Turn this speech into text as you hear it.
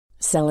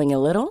Selling a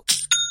little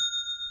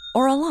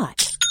or a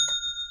lot?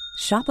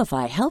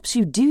 Shopify helps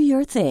you do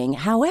your thing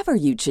however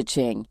you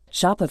cha-ching.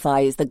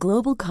 Shopify is the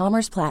global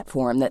commerce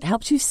platform that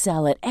helps you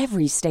sell at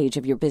every stage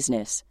of your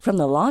business. From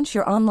the launch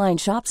your online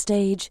shop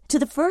stage to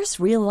the first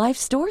real-life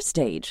store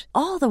stage,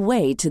 all the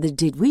way to the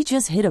did we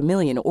just hit a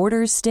million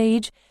orders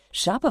stage.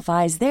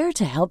 Shopify is there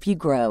to help you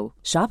grow.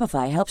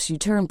 Shopify helps you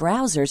turn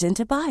browsers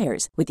into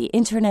buyers with the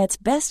internet's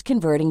best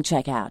converting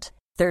checkout.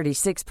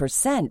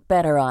 36%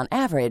 better on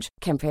average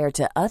compared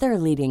to other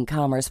leading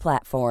commerce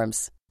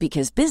platforms.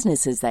 Because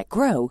businesses that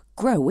grow,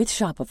 grow with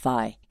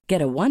Shopify.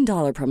 Get a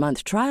 $1 per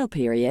month trial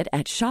period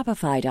at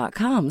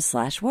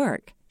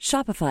shopify.com/work.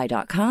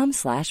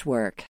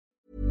 Shopify.com/work.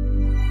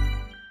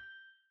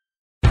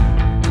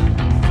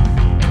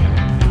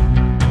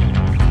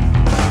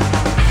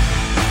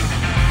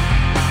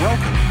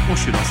 Welcome, or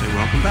should I say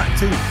welcome back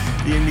to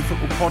the Indie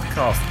Football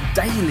Podcast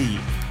daily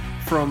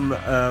from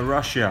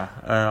Russia.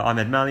 I'm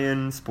Ed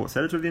Mallion, sports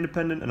editor of The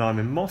Independent, and I'm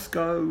in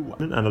Moscow.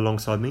 And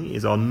alongside me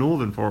is our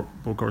northern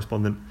football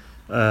correspondent,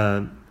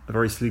 a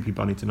very sleepy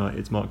bunny tonight.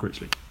 It's Mark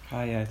Richley.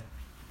 Hi, Ed.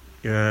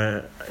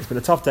 It's been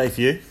a tough day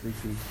for you.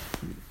 Sleepy.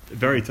 A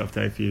very tough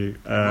day for you.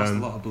 Lost a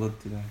lot of blood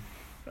today.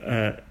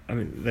 I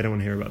mean, they don't want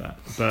to hear about that.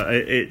 But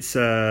it's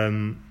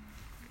been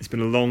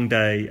a long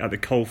day at the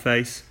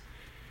coalface.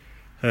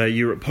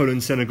 Europe,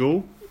 Poland,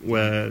 Senegal,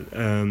 where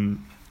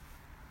an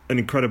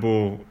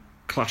incredible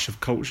clash of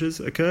cultures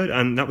occurred,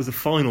 and that was the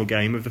final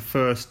game of the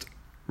first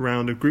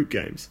round of group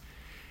games.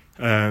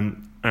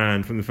 And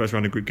from the first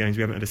round of group games,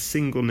 we haven't had a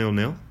single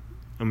 0-0,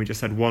 and we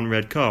just had one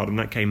red card, and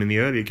that came in the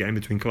earlier game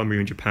between Colombia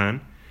and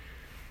Japan.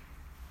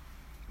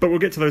 But we'll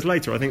get to those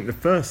later. I think the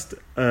first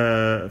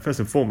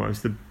and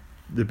foremost, the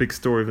big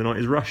story of the night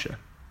is Russia,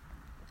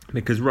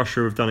 because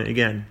Russia have done it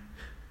again.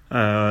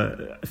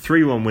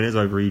 3-1 winners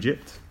over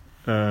Egypt,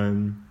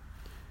 for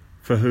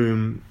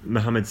whom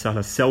Mohamed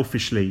Salah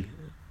selfishly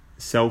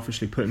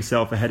put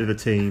himself ahead of the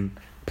team,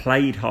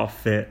 played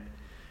half fit,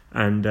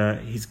 and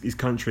his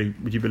country,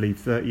 would you believe,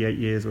 38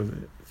 years, was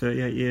it?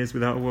 38 years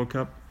without a World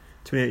Cup?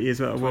 28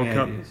 years without a World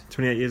Cup?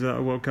 28 years without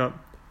a World Cup?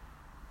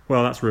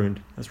 Well, that's ruined.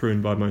 That's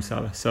ruined by Mo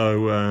Salah.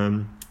 So, I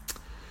mean,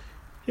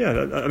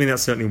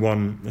 that's certainly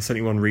one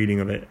reading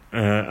of it,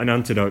 an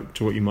antidote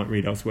to what you might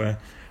read elsewhere.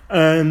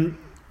 So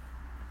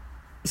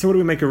what do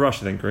we make of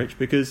Russia then, Rich?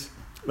 Because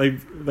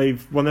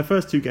they've won their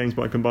first two games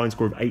by a combined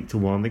score of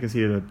 8-1. They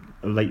conceded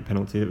a late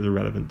penalty that was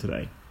irrelevant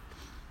today.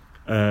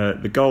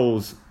 The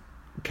goals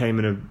came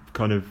in a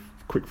kind of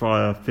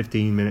quick-fire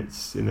 15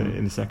 minutes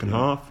in the second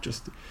half,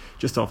 just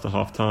after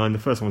half-time. The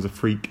first one was a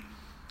freak.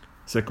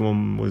 The second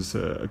one was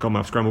a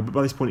goal-mouth scramble. But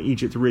by this point,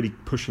 Egypt are really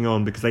pushing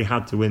on because they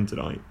had to win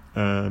tonight,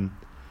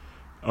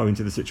 owing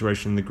to the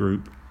situation in the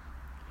group.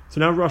 So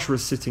now Russia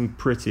is sitting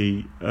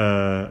pretty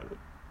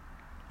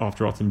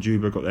after Artem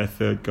Djuba got their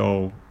third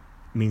goal.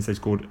 Means they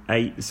scored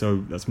 8,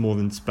 so that's more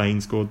than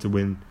Spain scored to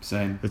win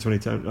the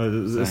 2010.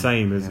 The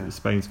same as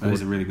Spain scored. That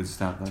was a really good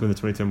start to win the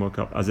 2010 World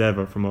Cup, as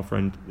ever, from our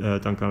friend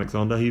Duncan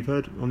Alexander, who you've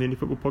heard on the Indie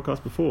Football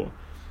Podcast before.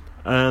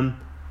 Are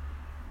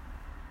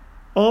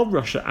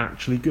Russia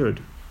actually good?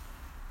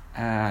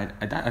 I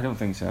don't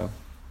think so.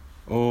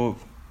 Or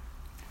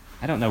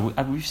I don't know.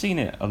 We've seen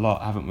it a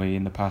lot, haven't we,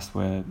 in the past,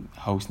 where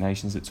host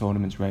nations at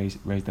tournaments raise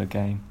their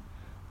game.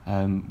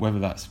 Whether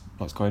that's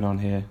what's going on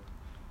here,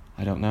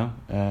 I don't know.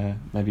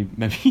 Maybe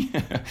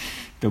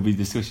there'll be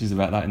discussions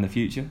about that in the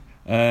future.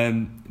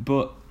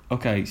 But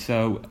okay,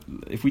 so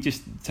if we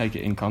just take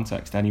it in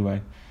context,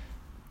 anyway,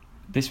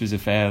 this was a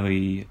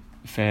fairly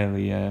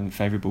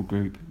favourable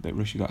group that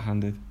Russia got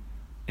handed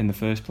in the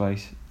first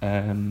place.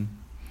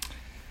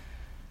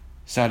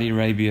 Saudi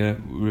Arabia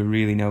were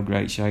really no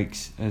great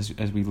shakes,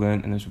 as we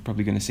learnt, and as we're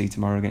probably going to see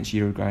tomorrow against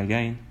Uruguay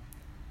again.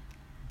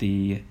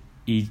 The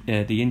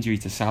injury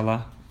to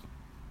Salah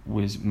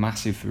was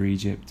massive for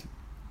Egypt.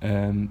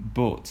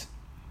 But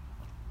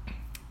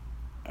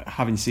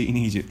having seen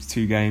Egypt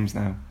 2 games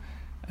now,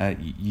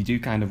 you do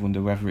kind of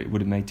wonder whether it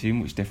would have made too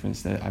much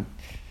difference. That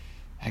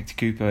Hector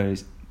Cooper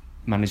is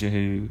manager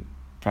who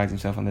prides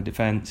himself on the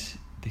defence.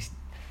 They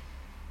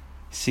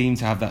seem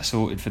to have that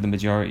sorted for the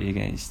majority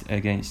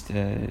against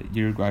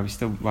Uruguay.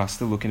 While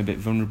still looking a bit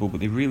vulnerable, but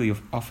they really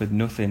offered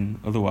nothing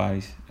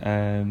otherwise.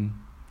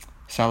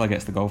 Salah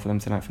gets the goal for them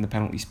tonight from the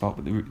penalty spot,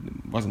 but there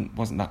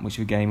wasn't that much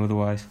of a game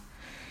otherwise.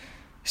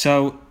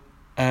 So.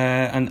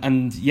 And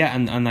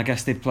I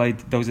guess they've played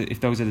those. If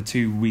those are the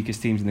 2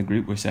 weakest teams in the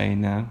group, we're saying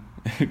now,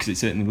 because it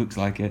certainly looks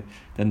like it,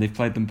 then they've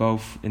played them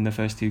both in the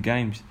first 2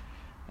 games.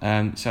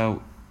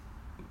 So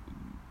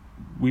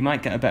we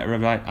might get a better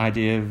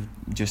idea of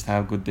just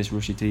how good this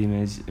Russia team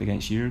is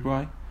against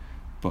Uruguay.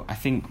 But I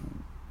think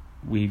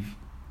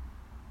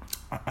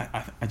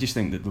I just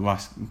think that the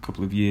last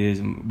couple of years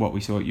and what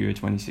we saw at Euro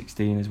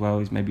 2016 as well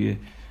is maybe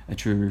a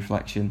true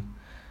reflection.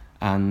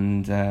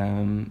 And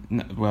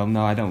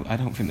no, I don't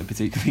think they're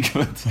particularly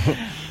good.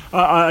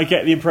 I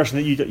get the impression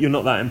that you're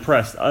not that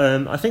impressed.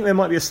 I think there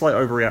might be a slight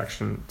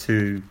overreaction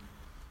to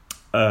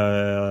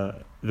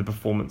the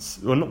performance.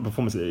 Well, not the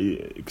performance,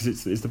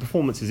 because it's the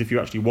performances if you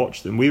actually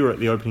watch them. We were at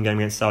the opening game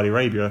against Saudi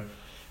Arabia,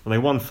 and they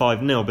won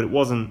 5-0, but it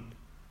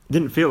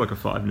didn't feel like a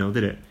 5-0,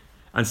 did it?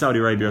 And Saudi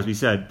Arabia, as we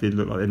said, did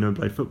look like they'd never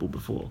played football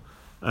before.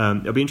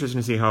 It'll be interesting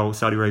to see how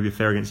Saudi Arabia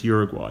fare against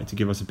Uruguay to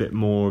give us a bit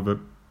more of a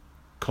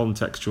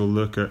contextual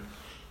look at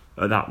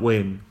that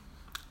win.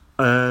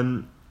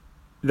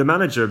 The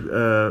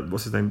manager,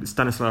 what's his name,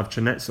 Stanislav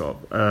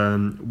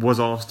Chernetsov, was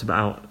asked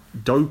about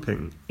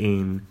doping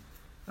in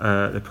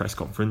the press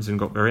conference and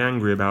got very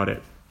angry about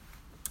it.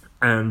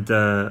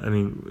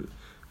 And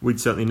we'd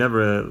certainly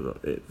never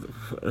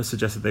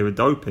suggested they were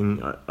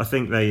doping. I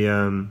think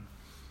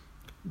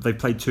they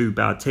played two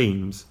bad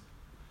teams.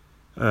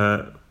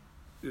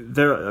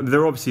 There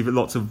are obviously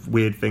lots of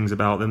weird things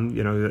about them.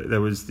 You know,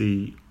 there was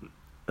the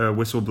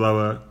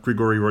whistleblower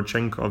Grigory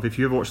Rodchenkov. If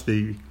you ever watched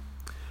the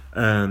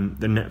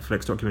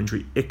Netflix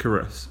documentary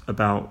Icarus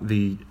about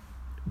the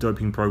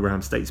doping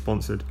program,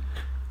 state-sponsored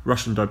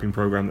Russian doping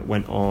program that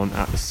went on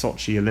at the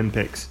Sochi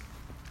Olympics,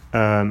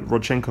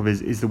 Rodchenkov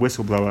is the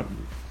whistleblower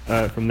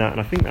from that,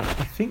 and I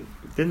think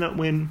didn't that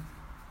win?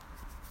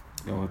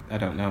 Oh, I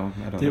don't know.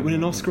 Did it win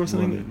an Oscar or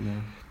something?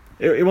 No.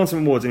 It won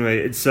some awards anyway.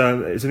 It's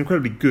an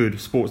incredibly good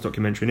sports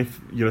documentary, and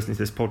if you're listening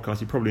to this podcast,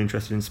 you're probably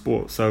interested in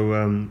sports. So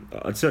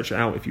I'd search it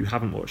out if you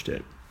haven't watched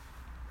it.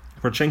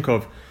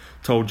 Rodchenkov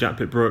told Jack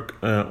Pitbrook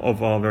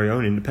of our very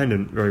own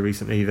Independent very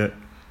recently that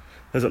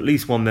there's at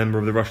least one member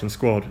of the Russian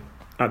squad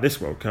at this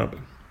World Cup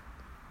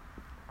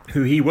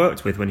who he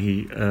worked with when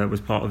he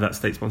was part of that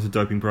state-sponsored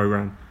doping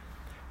program.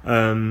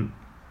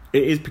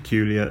 It is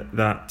peculiar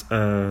that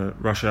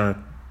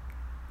Russia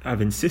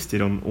have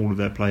insisted on all of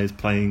their players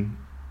playing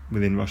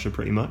within Russia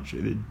pretty much.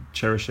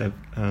 Cheryshev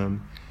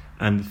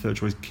and the third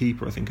choice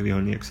keeper, I think, are the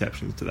only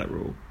exceptions to that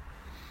rule.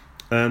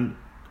 But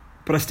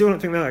I still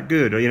don't think they're that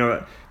good. You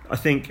know, I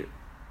think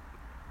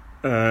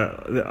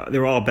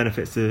there are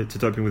benefits to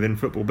doping within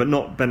football, but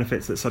not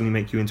benefits that suddenly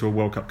make you into a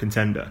World Cup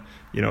contender.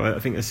 You know, I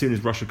think as soon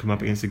as Russia come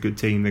up against a good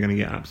team, they're going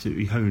to get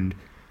absolutely honed.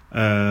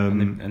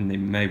 And they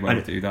may well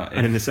do that.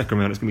 And in the second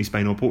round, it's going to be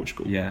Spain or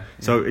Portugal. Yeah.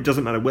 So it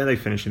doesn't matter where they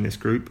finish in this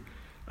group.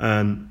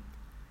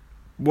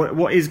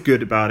 What is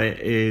good about it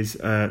is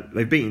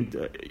they've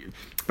beaten...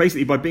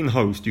 basically, by being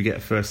host, you get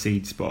a first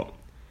seed spot.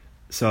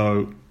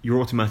 So you're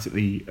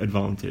automatically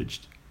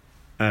advantaged.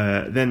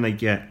 Then they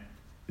get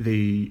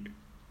one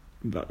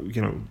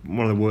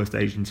of the worst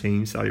Asian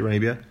teams, Saudi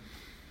Arabia.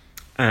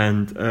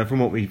 And from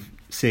what we've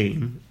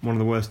seen, one of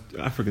the worst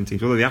African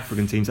teams. Although the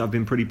African teams have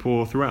been pretty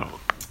poor throughout.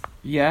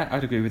 Yeah,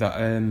 I'd agree with that.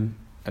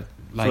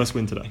 First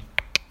win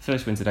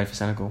today for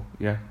Senegal,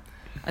 yeah.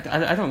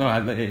 I don't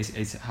know.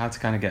 It's hard to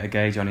kind of get a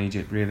gauge on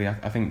Egypt, really. I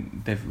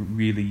think they've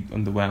really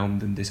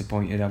underwhelmed and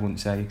disappointed. I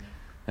wouldn't say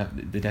that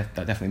that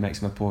definitely makes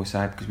them a poor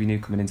side, because we knew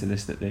coming into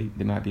this that they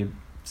might be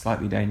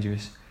slightly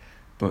dangerous,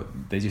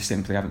 but they just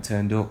simply haven't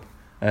turned up.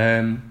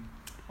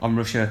 On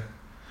Russia,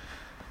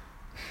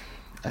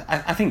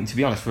 I think, to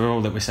be honest, for all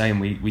that we're saying,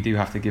 we do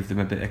have to give them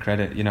a bit of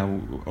credit, you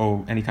know,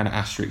 or any kind of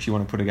asterisks you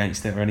want to put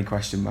against it, or any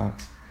question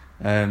marks,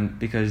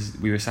 because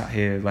we were sat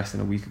here less than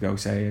a week ago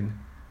saying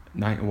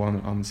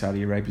 9-1 on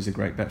Saudi Arabia is a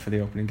great bet for the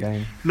opening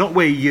game. Not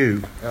we,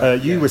 you.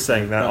 You were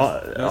saying that.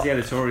 That was the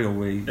editorial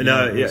we.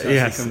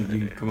 Yes.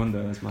 You come under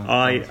as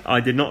my.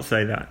 I did not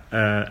say that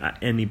at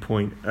any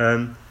point.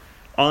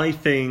 I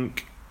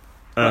think.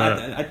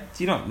 Do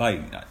you know,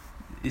 like,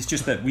 it's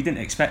just that we didn't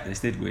expect this,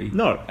 did we?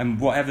 No. And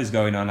whatever's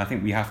going on, I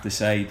think we have to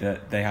say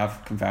that they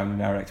have confounded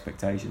our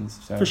expectations.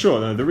 So. For sure.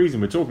 No, the reason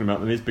we're talking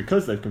about them is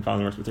because they've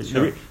confounded our expectations.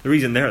 Sure. The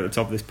reason they're at the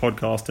top of this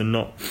podcast and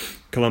not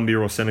Colombia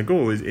or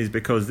Senegal is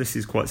because this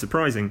is quite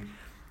surprising.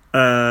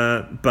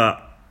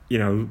 But, you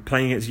know,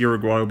 playing against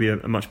Uruguay will be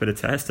a much better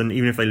test. And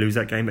even if they lose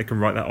that game, they can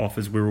write that off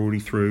as we're already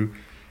through.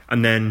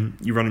 And then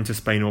you run into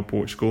Spain or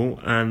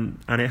Portugal and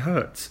it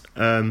hurts.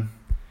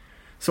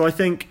 So I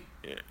think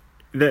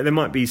there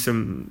might be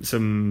some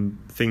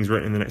things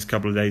written in the next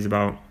couple of days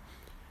about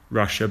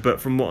Russia, but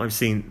from what I've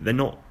seen, they're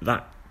not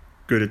that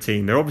good a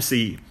team. They're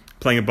obviously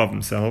playing above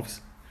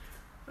themselves.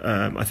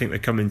 I think they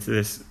come into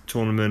this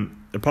tournament,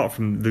 apart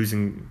from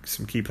losing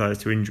some key players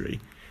to injury,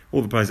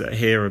 all the players that are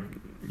here are,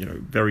 you know,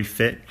 very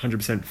fit,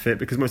 100% fit,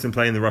 because most of them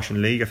play in the Russian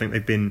league. I think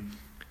they've been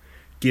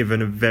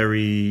given a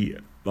very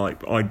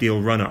ideal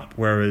run up,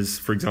 whereas,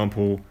 for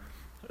example,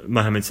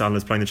 Mohamed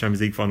Salah's playing the Champions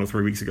League final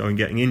 3 weeks ago and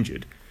getting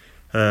injured.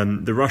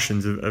 The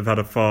Russians have had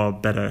a far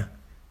better,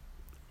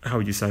 how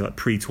would you say,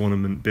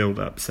 pre-tournament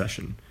build-up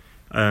session,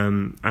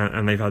 and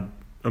they've had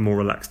a more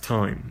relaxed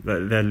time.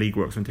 Their league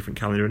works on a different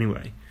calendar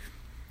anyway,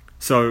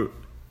 so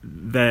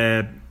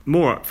they're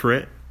more up for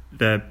it.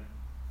 They're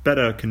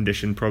better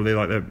conditioned, probably,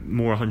 they're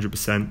more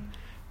 100%,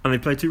 and they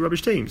play two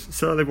rubbish teams.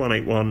 So they've won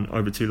 8-1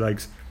 over two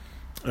legs.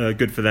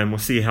 Good for them. We'll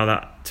see how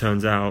that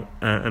turns out.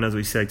 And as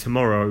we say,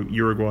 tomorrow,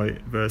 Uruguay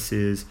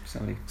versus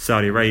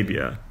Saudi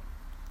Arabia.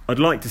 I'd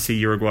like to see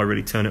Uruguay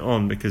really turn it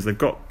on, because they've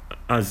got,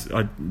 as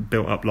I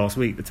built up last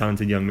week, the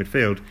talented young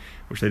midfield,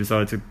 which they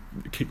decided to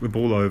kick the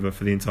ball over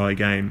for the entire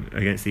game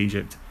against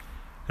Egypt.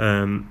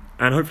 And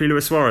hopefully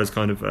Luis Suarez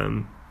kind of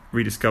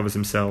rediscovers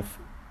himself,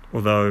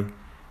 although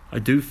I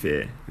do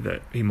fear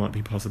that he might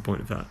be past the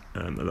point of that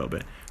a little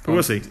bit. But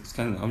we'll see. It's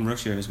kind of on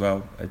Russia as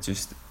well.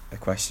 a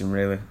question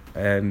really.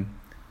 I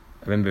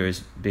remember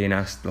us being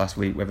asked last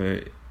week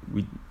whether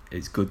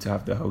it's good to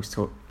have the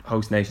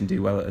host nation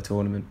do well at a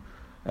tournament.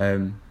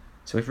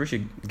 So if Russia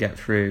get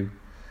through,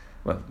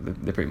 well,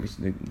 they're pretty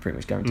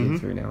much guaranteed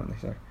through now, aren't they?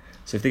 Sorry.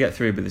 So if they get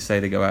through, but they say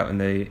they go out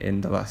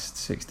in the last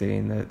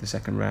 16, the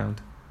second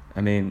round,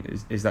 I mean,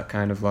 is that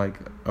kind of like,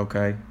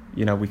 okay,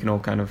 we can all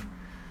kind of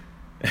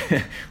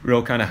we're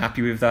all kind of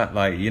happy with that.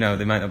 Like,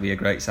 they might not be a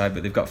great side,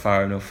 but they've got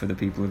far enough for the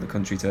people of the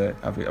country to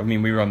have it. I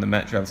mean, we were on the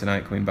metro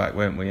tonight coming back,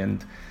 weren't we?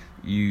 And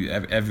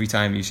every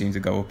time you seem to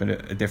go up in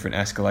a different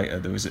escalator,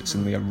 there was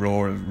suddenly a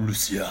roar of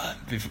Russia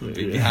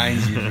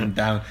behind you and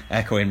down,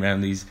 echoing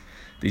around these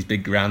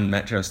big grand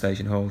metro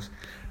station halls.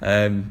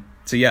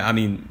 So yeah, I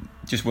mean,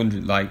 just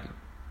wondering, like,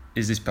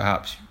 is this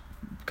perhaps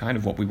kind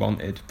of what we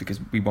wanted, because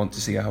we want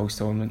to see a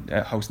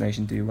host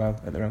nation do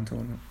well at their own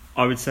tournament?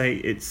 I would say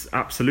it's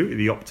absolutely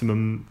the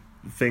optimum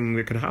thing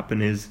that could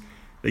happen. Is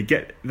they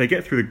get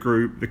through the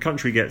group, the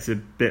country gets a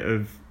bit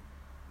of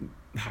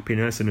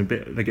happiness and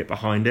they get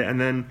behind it, and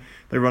then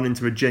they run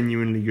into a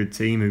genuinely good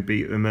team who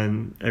beat them,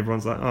 and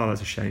everyone's like, oh,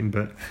 that's a shame,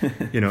 but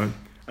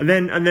and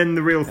then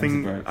the real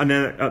thing, and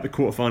then at the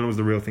quarterfinals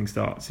the real thing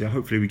starts. Yeah,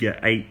 hopefully we get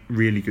 8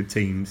 really good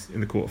teams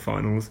in the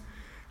quarterfinals,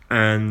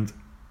 and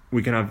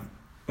we can have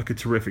like a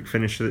terrific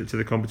finish to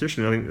the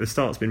competition. I think the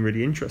start's been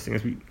really interesting,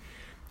 as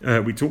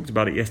we talked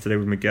about it yesterday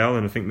with Miguel,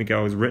 and I think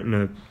Miguel has written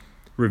a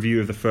review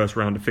of the first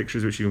round of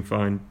fixtures, which you can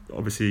find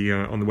obviously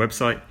on the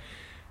website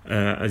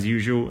as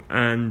usual.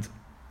 And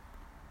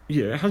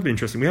yeah, it has been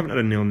interesting. We haven't had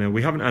a 0-0.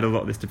 We haven't had a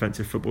lot of this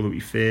defensive football that we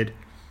feared.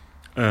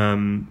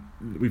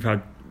 We've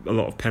had a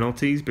lot of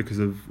penalties because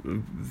of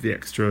the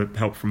extra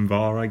help from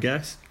VAR, I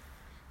guess.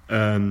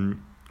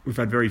 We've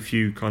had very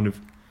few kind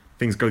of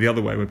things go the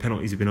other way where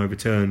penalties have been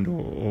overturned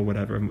or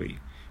whatever, haven't we?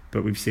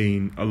 But we've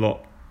seen a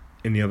lot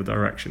in the other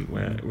direction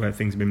where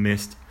things have been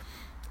missed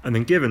and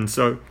then given.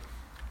 So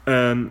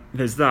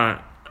there's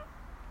that.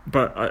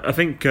 But I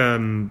think,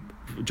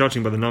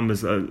 judging by the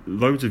numbers,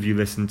 loads of you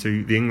listened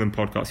to the England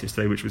podcast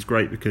yesterday, which was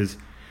great, because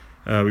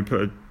we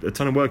put a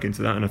ton of work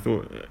into that, and I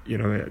thought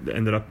it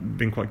ended up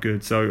being quite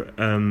good. So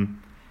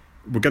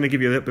we're going to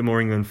give you a little bit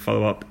more England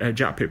follow-up.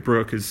 Jack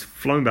Pitt-Brooke has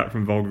flown back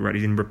from Volgograd.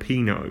 He's in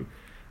Rapino,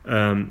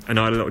 and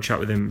I had a little chat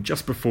with him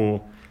just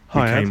before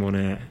we came on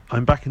air.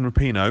 I'm back in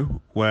Rapino,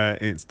 where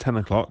it's 10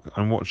 o'clock.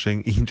 I'm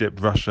watching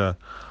Egypt-Russia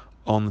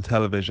on the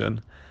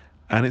television,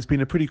 and it's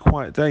been a pretty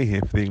quiet day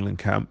here for the England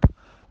camp.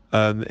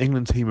 The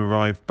England team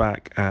arrived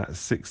back at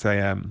 6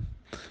 a.m.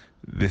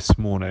 this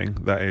morning,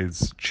 that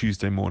is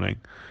Tuesday morning,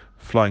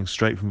 flying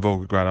straight from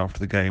Volgograd after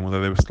the game,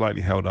 although they were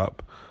slightly held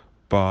up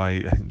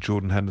by, I think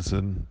Jordan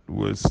Henderson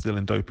was still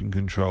in doping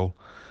control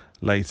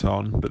late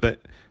on. But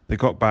they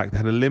got back, they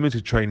had a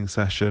limited training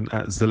session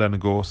at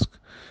Zelenogorsk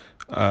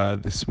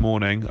this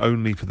morning,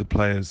 only for the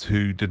players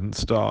who didn't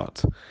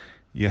start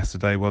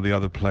yesterday, while the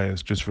other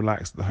players just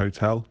relaxed at the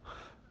hotel.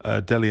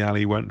 Dele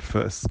Alli went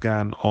for a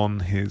scan on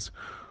his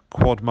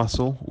quad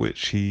muscle,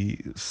 which he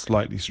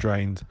slightly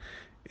strained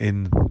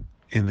in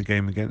the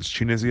game against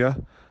Tunisia,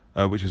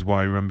 which is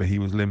why I remember he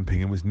was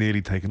limping and was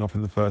nearly taken off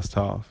in the first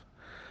half.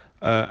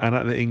 And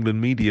at the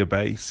England media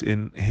base here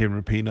in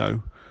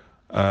Rapino,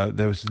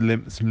 there was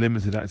some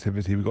limited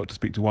activity. We got to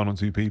speak to 1 or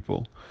 2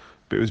 people,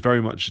 but it was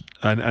very much,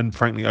 and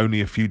frankly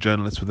only a few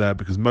journalists were there,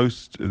 because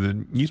most of the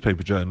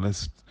newspaper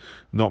journalists,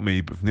 not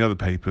me, but from the other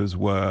papers,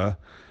 were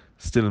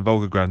still in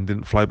Volgograd and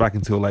didn't fly back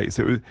until late.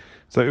 So it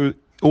was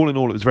all in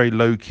all, it was a very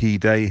low-key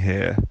day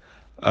here,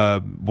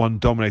 one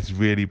dominated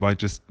really by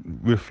just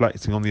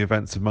reflecting on the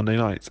events of Monday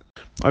night.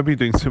 I've been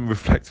doing some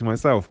reflecting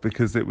myself,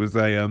 because it was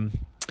I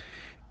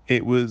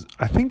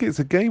think it's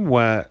a game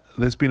where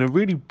there's been a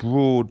really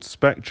broad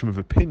spectrum of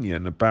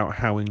opinion about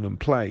how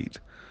England played.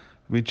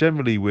 I mean,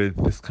 generally with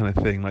this kind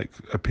of thing, like,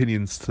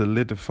 opinions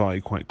solidify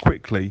quite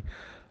quickly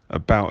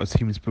about a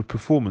team's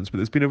performance, but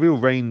there's been a real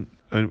range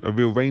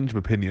of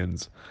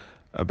opinions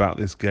about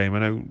this game. I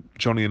know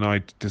Johnny and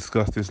I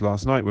discussed this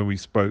last night when we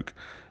spoke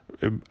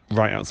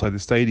right outside the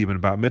stadium at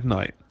about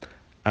midnight,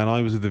 and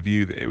I was of the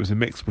view that it was a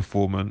mixed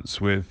performance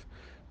with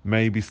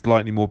maybe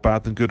slightly more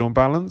bad than good on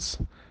balance,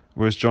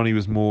 whereas Johnny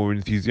was more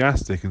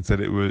enthusiastic and said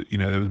there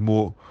was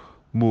more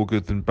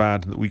good than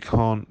bad, and that we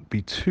can't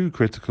be too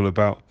critical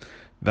about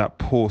that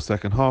poor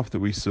second half that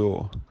we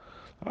saw.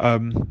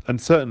 And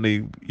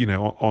certainly,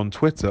 on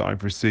Twitter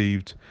I've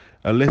received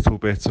a little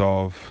bit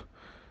of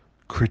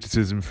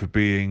criticism for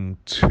being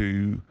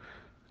too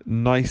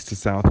nice to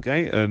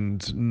Southgate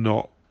and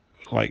not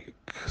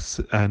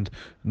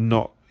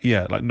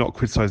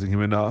criticizing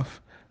him enough.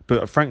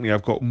 But frankly,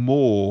 I've got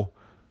more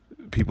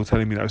people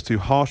telling me that I was too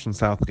harsh on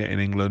Southgate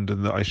in England,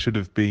 and that I should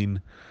have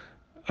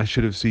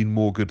seen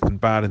more good than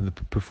bad in the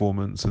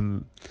performance,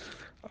 and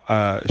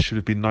should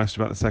have been nice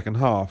about the second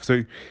half.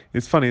 So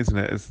it's funny, isn't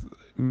it?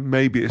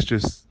 Maybe it's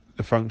just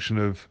a function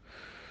of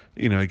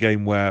a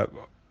game where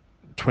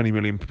 20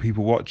 million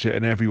people watch it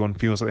and everyone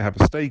feels like they have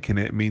a stake in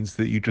it, means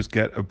that you just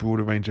get a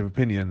broader range of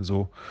opinions,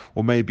 or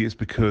maybe it's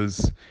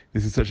because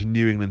this is such a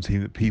New England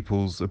team that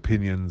people's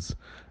opinions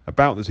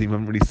about the team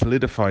haven't really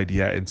solidified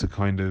yet into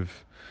kind of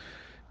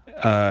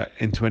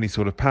into any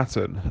sort of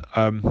pattern.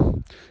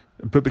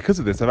 But because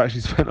of this, I've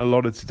actually spent a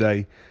lot of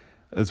today,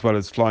 as well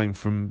as flying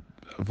from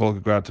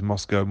Volgograd to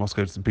Moscow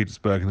to St.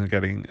 Petersburg, and then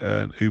getting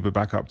an Uber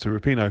back up to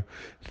Rapino,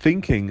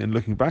 thinking and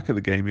looking back at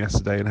the game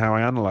yesterday and how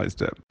I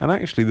analysed it. And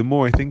actually, the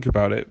more I think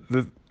about it,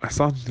 I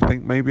started to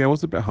think maybe I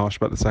was a bit harsh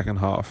about the second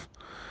half.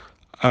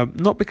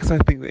 Not because I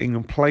think that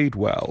England played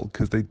well,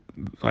 because they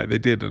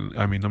did, and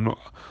I mean,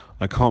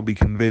 I can't be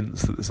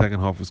convinced that the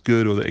second half was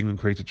good or that England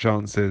created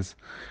chances,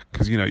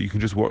 because you can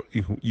just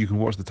you can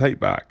watch the tape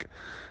back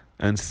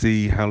and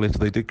see how little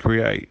they did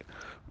create.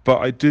 But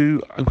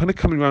I'm kind of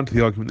coming around to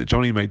the argument that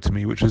Johnny made to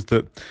me, which is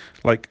that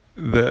like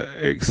the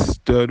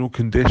external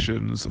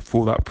conditions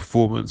for that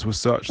performance were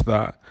such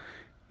that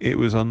it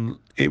was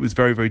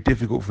very, very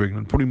difficult for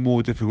England, probably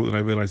more difficult than I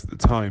realised at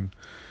the time.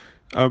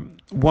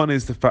 One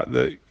is the fact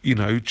that,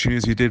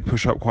 Tunisia did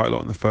push up quite a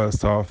lot in the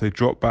first half. They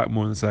dropped back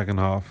more in the second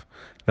half.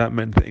 That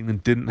meant that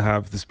England didn't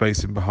have the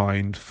space in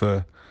behind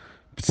for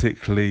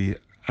particularly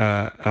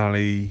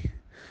Ali,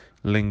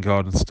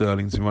 Lingard and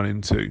Sterling to run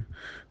into.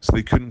 So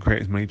they couldn't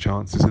create as many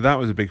chances. So that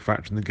was a big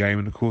factor in the game.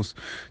 And of course,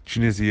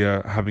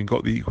 Tunisia, having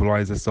got the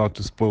equaliser, started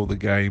to spoil the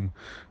game,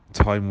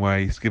 time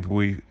waste, give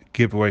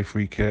away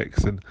free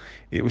kicks. And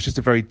it was just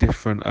a very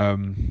different...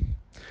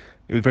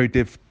 It was a very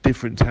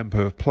different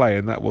tempo of play,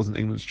 and that wasn't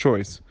England's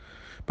choice.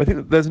 But I think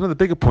that there's another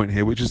bigger point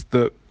here, which is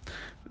that,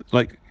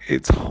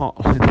 it's hard.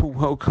 The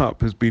World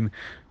Cup has been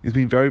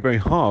very, very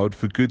hard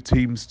for good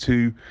teams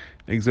to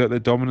exert their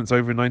dominance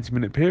over a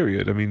 90-minute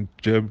period. I mean,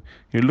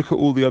 look at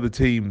all the other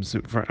teams.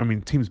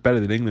 Teams better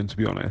than England, to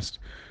be honest.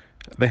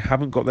 They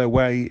haven't got their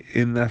way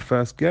in their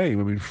first game.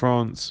 I mean,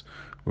 France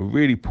were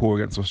really poor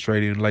against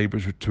Australia and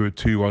laboured to a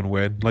 2-1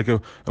 win. Like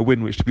a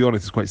win which, to be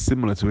honest, is quite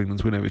similar to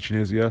England's win over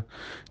Tunisia.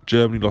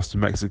 Germany lost to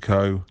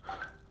Mexico.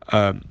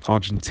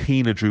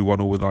 Argentina drew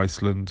 1-1 with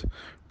Iceland.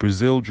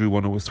 Brazil drew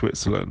 1-1 with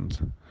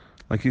Switzerland.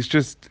 It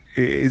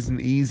isn't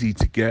easy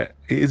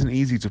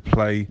to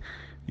play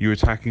your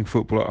attacking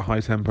football at a high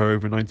tempo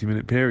over a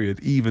 90-minute period,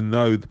 even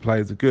though the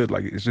players are good.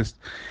 It's just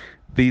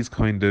these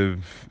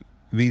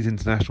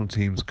international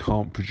teams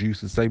can't produce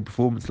the same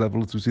performance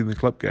level as we've seen in the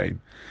club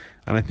game.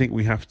 And I think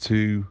we have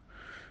to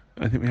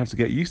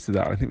get used to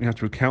that. I think we have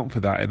to account for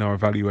that in our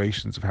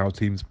evaluations of how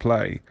teams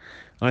play.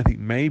 And I think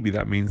maybe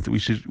that means that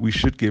we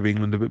should give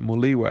England a bit more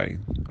leeway.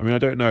 I mean, I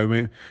don't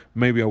know.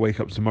 Maybe I'll wake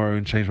up tomorrow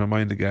and change my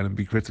mind again and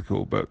be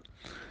critical. But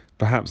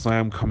perhaps I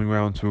am coming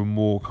around to a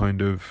more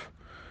kind of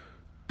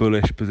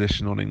bullish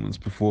position on England's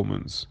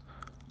performance.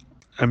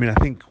 I mean, I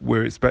think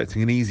we're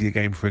expecting an easier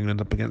game for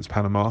England up against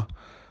Panama.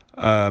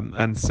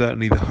 And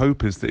certainly the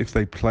hope is that if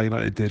they play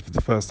like they did for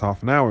the first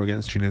half an hour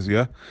against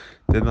Tunisia,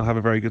 then they'll have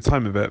a very good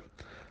time of it.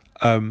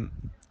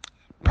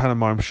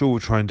 Panama, I'm sure, will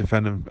try and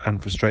defend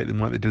and frustrate them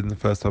like they did in the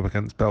first half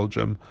against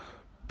Belgium,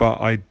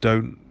 but I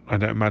don't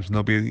imagine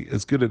they'll be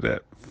as good at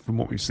it from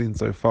what we've seen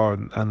so far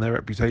and their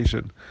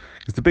reputation.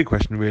 Because the big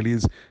question really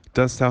is,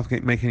 does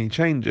Southgate make any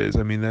changes?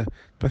 I mean, I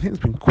think there's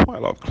been quite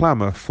a lot of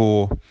clamour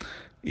for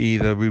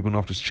either Ruben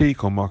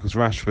Loftus-Cheek or Marcus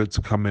Rashford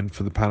to come in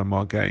for the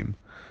Panama game.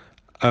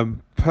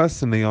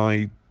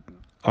 Personally,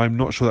 I'm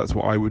not sure that's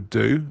what I would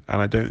do,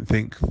 and I don't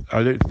think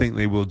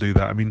they will do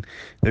that. I mean,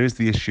 there is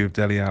the issue of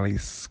Dele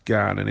Alli's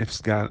scan, and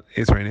if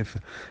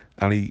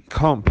Ali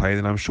can't play,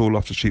 then I'm sure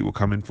Loftus-Cheek will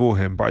come in for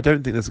him. But I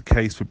don't think there's a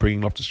case for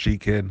bringing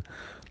Loftus-Cheek in,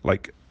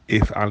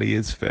 if Ali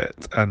is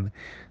fit. And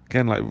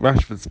again,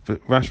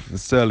 Rashford for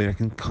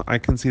Sterling, I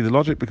can see the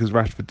logic, because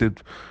Rashford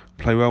did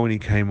play well when he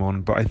came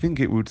on, but I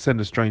think it would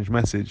send a strange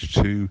message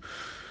to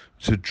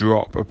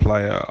drop a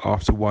player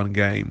after one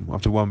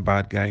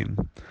bad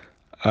game,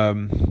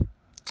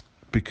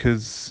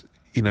 because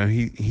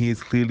he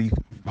is clearly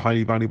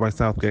highly valued by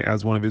Southgate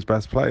as one of his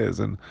best players,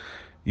 and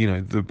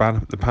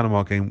the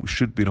Panama game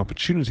should be an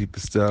opportunity for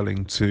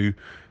Sterling to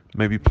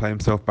maybe play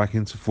himself back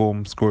into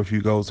form, score a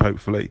few goals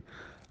hopefully,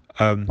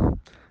 and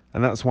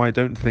that's why I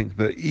don't think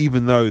that,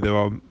 even though there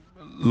are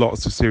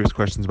lots of serious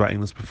questions about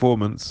England's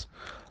performance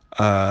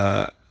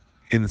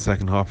in the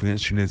second half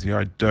against Tunisia,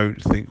 I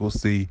don't think we'll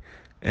see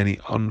any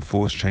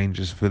unforced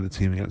changes for the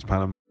team against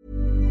Panama.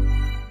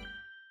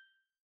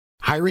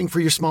 Hiring for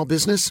your small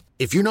business?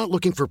 If you're not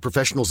looking for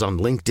professionals on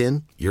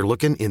LinkedIn, you're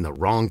looking in the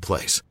wrong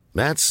place.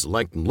 That's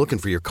like looking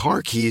for your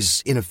car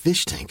keys in a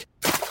fish tank.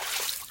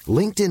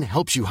 LinkedIn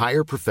helps you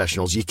hire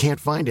professionals you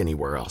can't find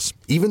anywhere else,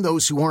 even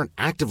those who aren't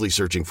actively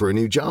searching for a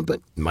new job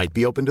but might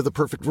be open to the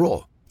perfect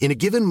role. In a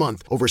given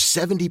month, over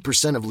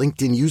 70% of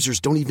LinkedIn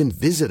users don't even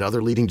visit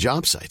other leading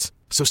job sites.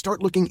 So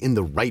start looking in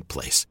the right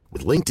place.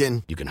 With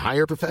LinkedIn, you can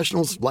hire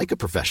professionals like a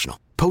professional.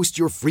 Post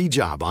your free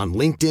job on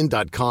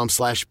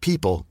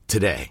linkedin.com/people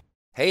today.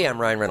 Hey, I'm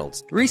Ryan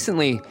Reynolds.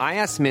 Recently, I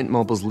asked Mint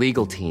Mobile's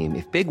legal team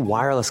if big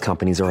wireless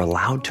companies are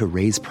allowed to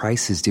raise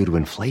prices due to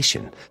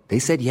inflation. They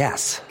said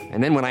yes.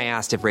 And then when I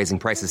asked if raising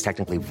prices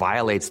technically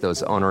violates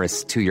those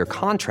onerous 2-year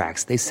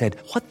contracts, they said,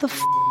 "What the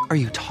f*** are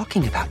you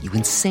talking about, you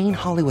insane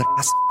Hollywood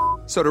ass?"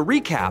 So to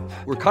recap,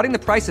 we're cutting the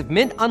price of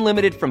Mint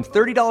Unlimited from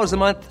 $30 a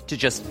month to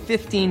just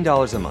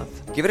 $15 a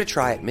month. Give it a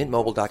try at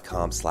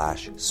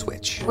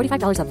mintmobile.com/switch.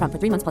 $45 up front for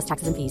 3 months plus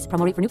taxes and fees.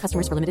 Promo rate for new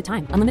customers for limited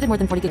time. Unlimited more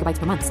than 40 gigabytes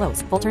per month.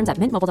 Slows full terms at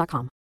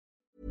mintmobile.com.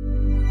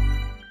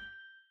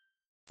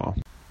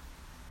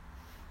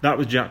 That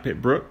was Jack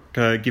Pitt-Brooke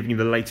giving you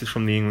the latest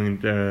from the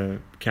England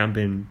camp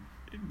in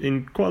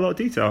quite a lot of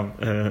detail,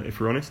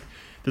 if we're honest.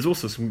 There's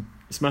also some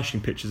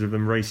smashing pictures of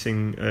them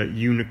racing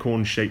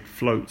unicorn-shaped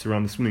floats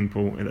around the swimming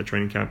pool in their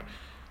training camp,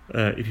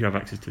 if you have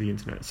access to the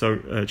internet. So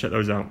check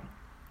those out.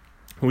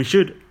 We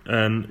should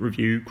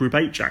review Group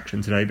H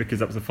action today, because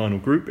that was the final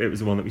group. It was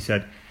the one that we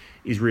said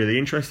is really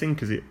interesting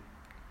because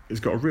it's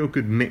got a real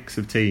good mix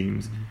of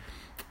teams.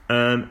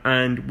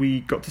 And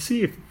we got to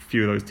see a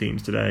few of those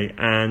teams today,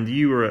 and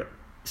you were at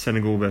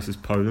Senegal versus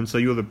Poland, so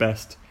you're the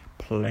best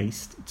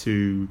placed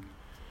to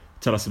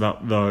tell us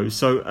about those.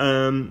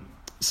 So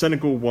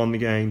Senegal won the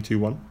game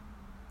 2-1.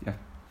 Yeah.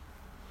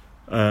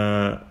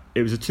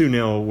 It was a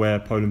 2-0 where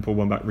Poland pulled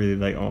one back really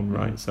late on,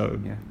 right? So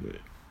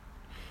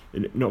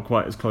not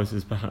quite as close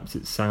as perhaps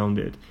it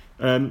sounded.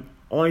 My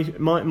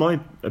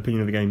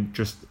opinion of the game,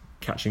 just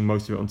catching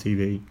most of it on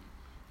TV,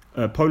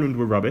 Poland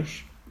were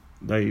rubbish.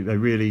 They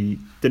really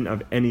didn't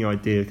have any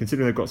idea,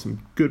 considering they've got some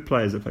good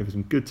players that play for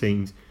some good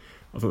teams.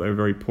 I thought they were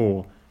very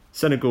poor.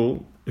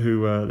 Senegal,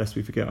 who lest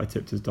we forget I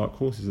tipped as dark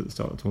horses at the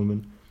start of the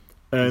tournament.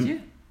 Did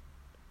you?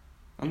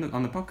 On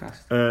the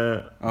podcast?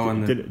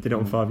 Did it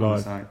on 5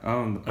 Live.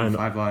 On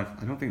 5 Live.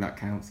 I don't think that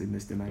counts in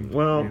this domain.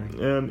 Well,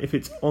 really. If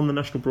it's on the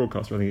national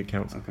broadcaster, I think it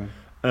counts. Okay.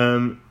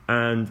 And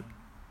I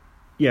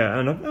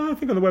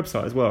think on the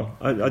website as well.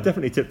 I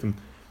definitely tipped them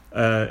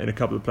in a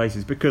couple of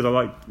places because I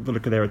like the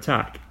look of their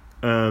attack.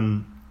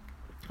 And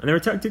their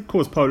attack did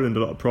cause Poland a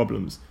lot of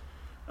problems.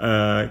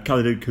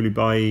 Kalidou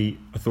Koulibaly,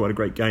 I thought, had a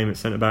great game at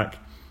centre-back.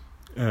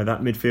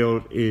 That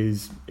midfield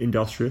is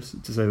industrious,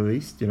 to say the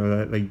least. You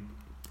know, they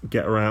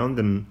get around,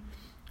 and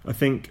I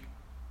think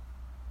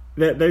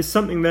there's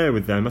something there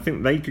with them. I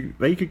think they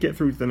could get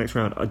through to the next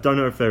round. I don't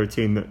know if they're a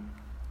team that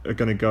are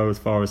going to go as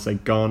far as, say,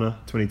 Ghana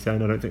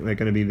 2010. I don't think they're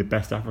going to be the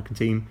best African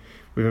team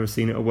we've ever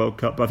seen at a World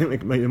Cup, but I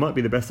think they might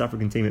be the best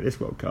African team at this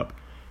World Cup.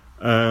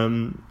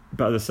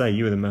 But as I say,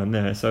 you were the man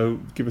there,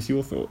 so give us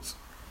your thoughts.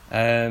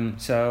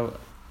 So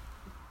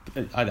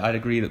I'd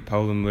agree that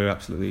Poland were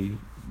absolutely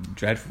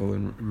dreadful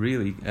and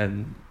really,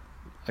 again,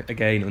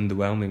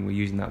 underwhelming. We're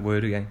using that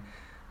word again.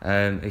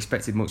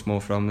 Expected much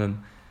more from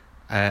them.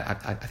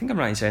 I think I'm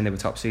right in saying they were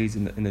top seeds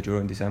in the draw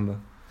in December.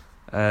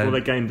 Well,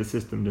 they gained the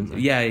system, didn't they?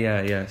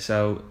 Yeah.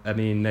 So, I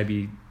mean,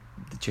 maybe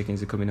the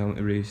chickens are coming home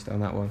to roost on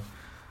that one.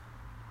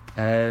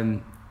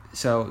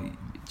 So,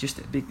 just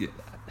a big...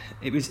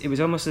 It was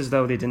almost as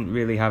though they didn't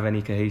really have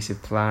any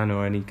cohesive plan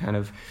or any kind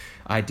of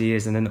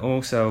ideas, and then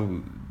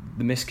also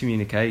the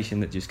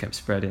miscommunication that just kept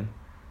spreading.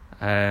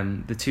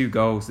 The 2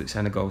 goals that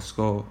Senegal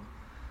scored,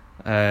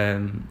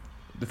 the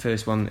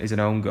first one is an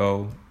own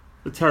goal.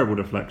 A terrible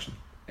deflection.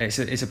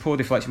 It's a poor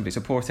deflection, but it's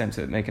a poor attempt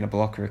at making a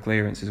block or a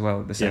clearance as well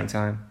at the same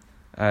time.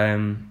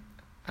 And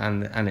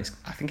I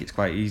think it's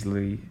quite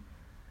easily,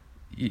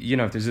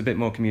 if there's a bit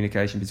more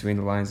communication between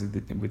the lines with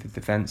the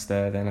defence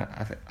there, then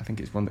I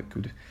think it's one that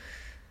could.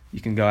 You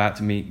can go out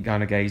to meet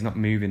Ghana Gay. He's not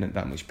moving at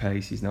that much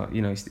pace. He's not,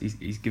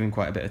 he's giving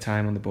quite a bit of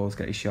time on the ball to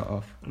get his shot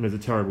off. And there's a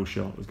terrible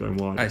shot that's going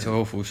wide. It's an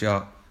awful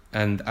shot.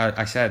 And I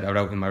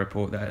wrote in my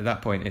report that at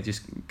that point it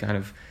just kind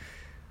of,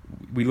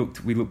 we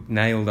looked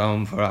nailed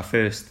on for our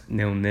first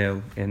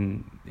 0-0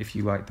 in, if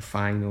you like, the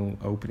final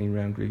opening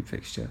round group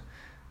fixture.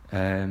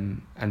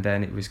 And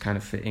then it was kind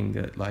of fitting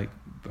that like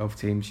both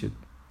teams should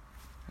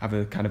have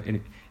a kind of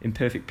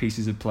imperfect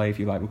pieces of play, if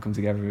you like, will come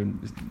together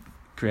and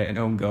create an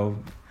own goal.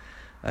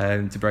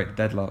 To break the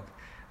deadlock.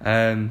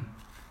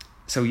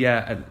 So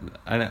yeah,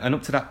 and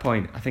up to that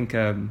point, I think,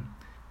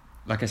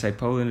 like I say,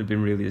 Poland had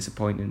been really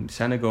disappointing.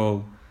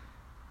 Senegal,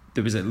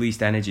 there was at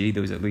least energy,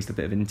 there was at least a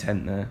bit of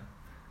intent there.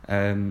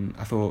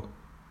 I thought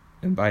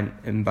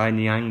Mbaye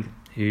Niang,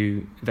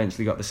 who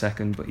eventually got the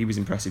second, but he was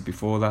impressive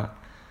before that.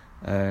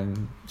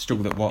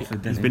 Struggled at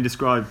Watford. He's been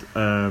described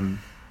by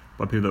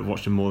people that have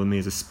watched him more than me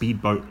as a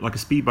speedboat, like a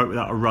speedboat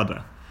without a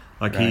rudder.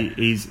 Like right.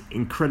 He's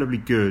incredibly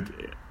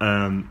good.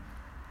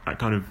 At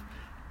kind of,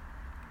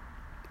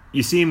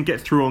 you see him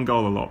get through on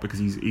goal a lot because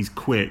he's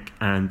quick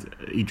and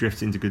he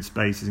drifts into good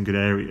spaces and good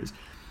areas.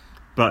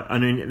 But I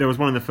mean, there was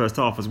one in the first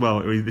half as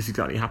well where this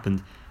exactly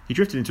happened. He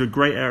drifted into a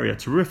great area,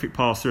 terrific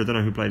pass through. I don't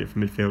know who played it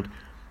from midfield,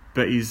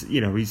 but he's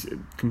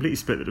completely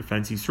split the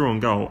defence. He's through on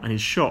goal, and his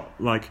shot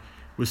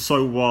was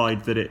so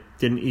wide that it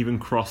didn't even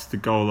cross the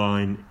goal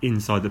line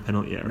inside the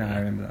penalty area. No, I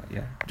remember that.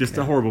 Yeah, just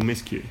a horrible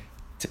miscue.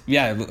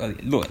 Yeah,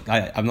 look.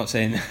 I'm not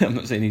saying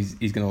he's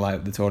going to light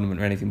up the tournament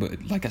or anything,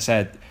 but like I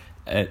said,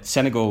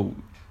 Senegal,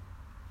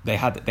 they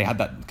had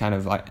that kind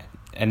of like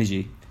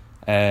energy,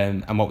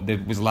 and what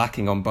was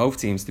lacking on both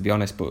teams, to be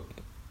honest. But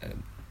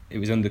it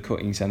was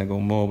undercutting Senegal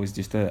more was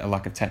just a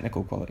lack of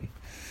technical quality.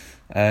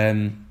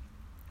 Mane,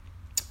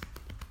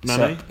 what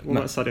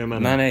about Sadio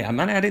Mane?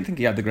 Mane, I didn't think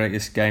he had the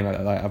greatest game.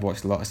 I've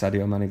watched a lot of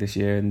Sadio Mane this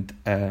year, and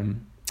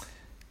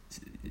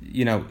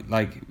you know,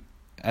 like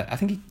I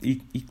think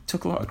he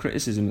took a lot of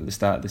criticism at the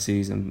start of the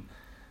season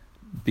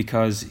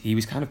because he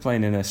was kind of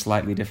playing in a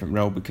slightly different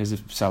role because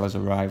of Salah's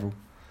arrival,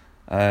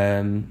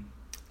 and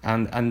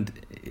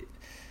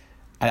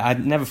I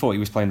never thought he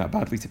was playing that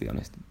badly, to be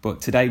honest.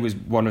 But today was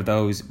one of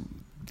those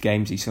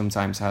games he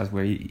sometimes has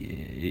where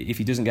if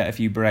he doesn't get a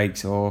few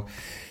breaks, or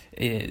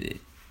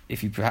if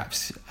he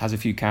perhaps has a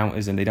few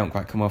counters and they don't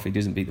quite come off, he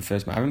doesn't beat the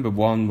first man. I remember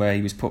one where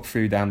he was put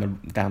through down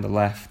the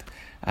left,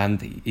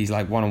 and he's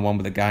like 1-on-1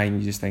 with a guy, and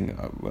you just think,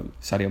 oh, well,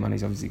 Sadio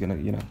Mane's obviously gonna,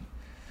 you know,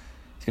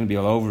 he's gonna be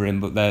all over him,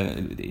 but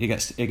then it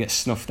gets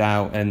snuffed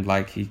out, and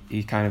like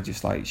he kind of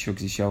just like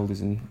shrugs his shoulders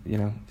and, you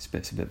know,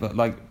 spits a bit, but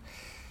like.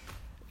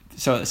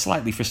 So a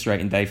slightly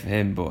frustrating day for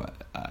him, but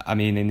I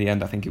mean, in the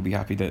end, I think he'll be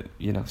happy that,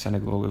 you know,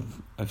 Senegal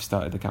have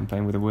started the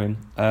campaign with a win.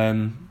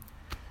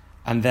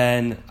 And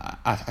then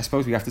I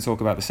suppose we have to talk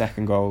about the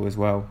second goal as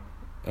well.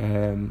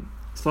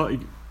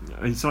 Slightly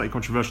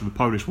controversial. The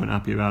Polish weren't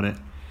happy about it.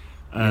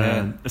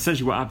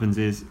 Essentially, what happens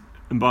is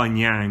Mbaye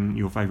Niang,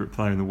 your favourite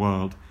player in the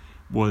world,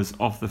 was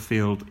off the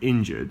field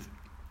injured.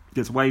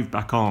 Gets waved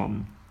back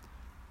on.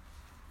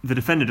 The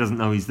defender doesn't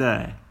know he's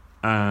there,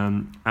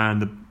 and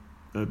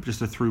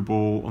just a through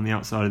ball on the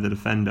outside of the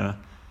defender.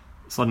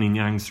 Suddenly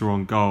Nyang's through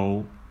on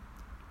goal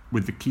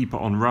with the keeper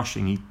on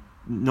rushing. He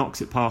knocks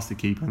it past the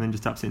keeper and then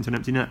just taps it into an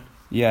empty net.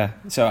 Yeah.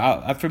 So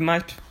from my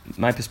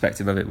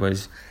perspective of it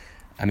was,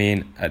 I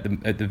mean, at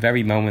the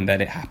very moment that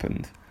it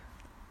happened,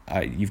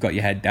 you've got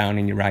your head down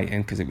in your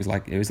writing because it was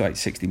like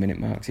 60-minute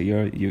mark. So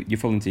you're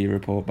full into your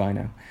report by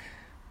now,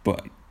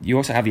 but you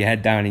also have your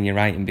head down in your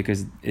writing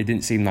because it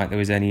didn't seem like there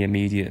was any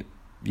immediate,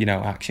 you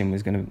know, action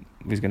was gonna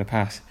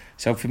pass.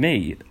 So for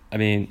me, I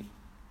mean,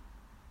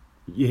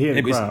 you hear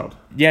the crowd.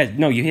 Yeah,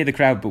 no, you hear the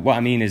crowd. But what I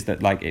mean is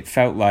that like it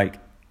felt like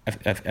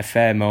a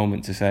fair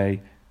moment to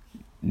say,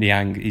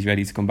 Niang, he's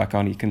ready to come back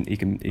on. He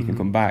can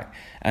come back.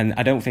 And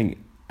I don't think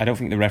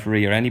the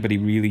referee or anybody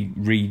really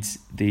reads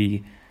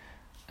the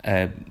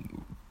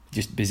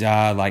just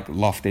bizarre like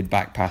lofted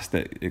back pass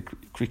that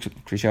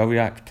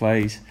Krychowiak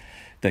plays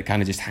that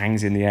kind of just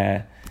hangs in the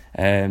air.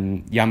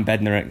 Jan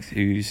Bednarek,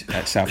 who's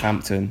at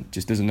Southampton,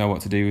 just doesn't know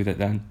what to do with it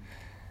then.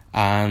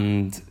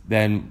 And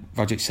then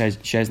Wojciech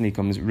Szczesny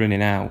comes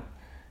running out,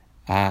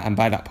 and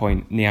by that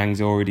point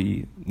Niang's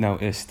already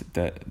noticed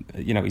that,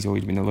 you know, he's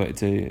already been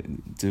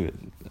alerted to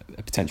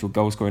a potential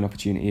goal scoring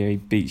opportunity. He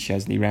beats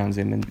Szczesny, rounds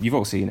him, and you've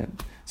all seen it,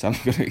 so I'm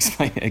not going to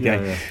explain it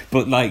again. Yeah.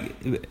 But like,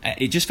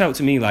 it just felt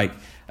to me like,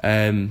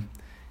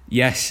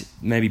 yes,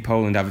 maybe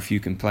Poland have a few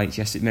complaints.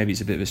 Yes, maybe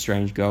it's a bit of a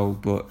strange goal,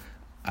 but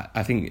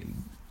I think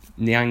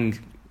Niang,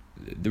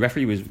 the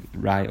referee was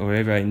right, or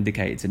whoever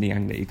indicated to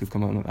Niang that he could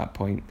come on at that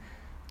point,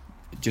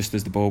 just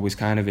as the ball was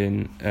kind of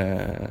in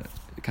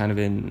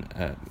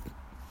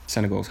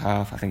Senegal's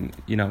half. I think,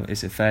 you know,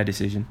 it's a fair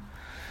decision,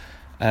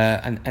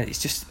 and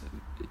it's just,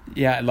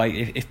 yeah, like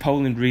if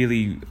Poland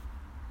really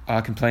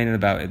are complaining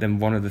about it, then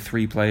one of the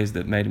three players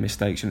that made a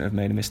mistake shouldn't have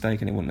made a mistake,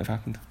 and it wouldn't have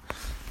happened.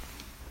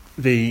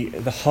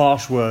 The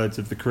harsh words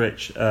of the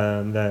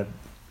Krychowiak.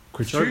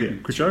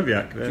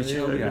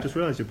 I just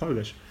realised you're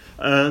Polish.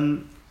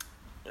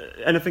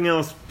 Anything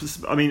else?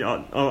 I mean,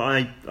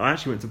 I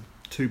actually went to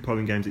 2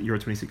 Poland games at Euro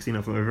 2016.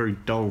 I thought they were a very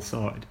dull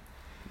side.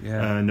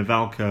 Yeah.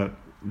 Nawalka,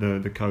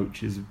 the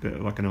coach, is a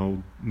bit like an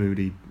old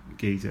moody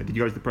geezer. Did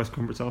you go to the press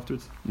conference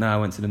afterwards? No, I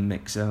went to the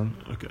mix zone.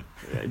 Okay.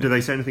 Did they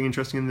say anything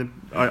interesting in the?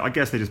 I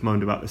guess they just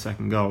moaned about the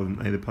second goal,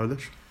 didn't they? The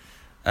Polish.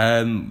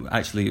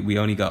 Actually, we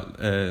only got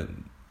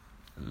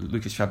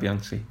Lucas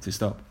Fabianski to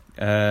stop,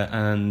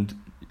 and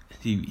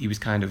he was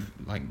kind of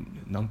like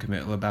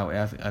non-committal about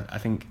it. I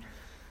think.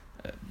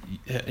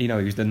 You know,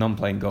 he was the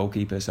non-playing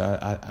goalkeeper,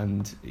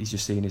 and he's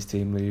just seen his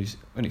team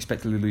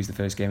unexpectedly lose the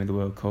first game of the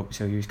World Cup,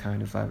 so he was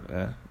kind of like,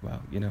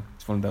 well, you know,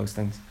 it's one of those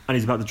things. And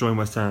he's about to join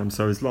West Ham,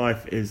 so his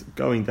life is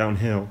going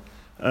downhill.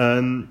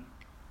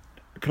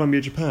 Colombia,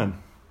 Japan.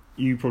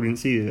 You probably didn't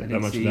see that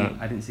much of that.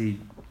 I didn't see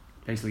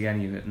basically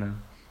any of it, no.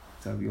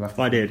 So you have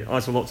to. I did. I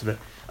saw lots of it.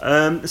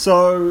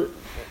 So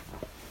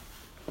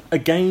a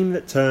game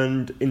that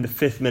turned in the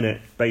 5th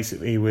minute,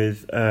 basically,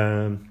 with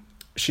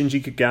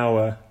Shinji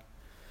Kagawa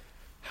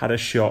had a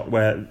shot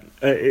where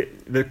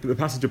the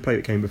passage of play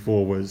that came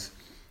before was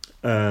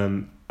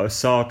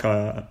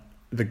Osaka,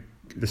 the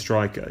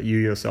striker,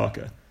 Yuya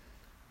Osaka,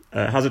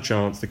 has a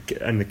chance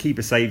and the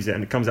keeper saves it,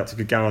 and it comes out to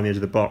Kagawa on the edge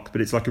of the box,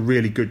 but it's like a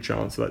really good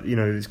chance. Like, you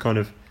know, it's kind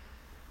of,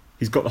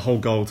 he's got the whole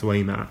goal to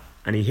aim at,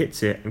 and he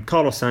hits it, and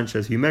Carlos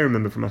Sanchez, who you may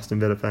remember from Aston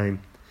Villa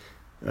fame,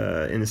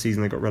 in the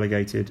season they got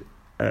relegated,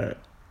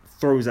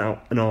 throws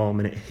out an arm,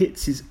 and it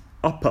hits his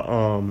upper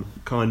arm,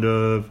 kind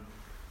of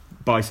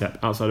bicep,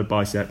 outside of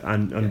bicep,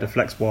 and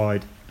deflects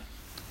wide,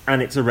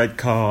 and it's a red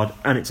card,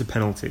 and it's a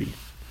penalty,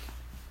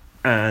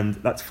 and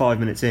that's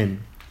 5 minutes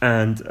in,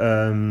 and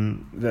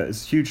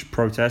there's huge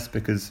protest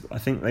because I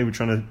think they were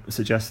trying to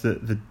suggest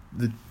that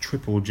the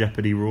triple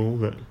jeopardy rule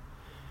that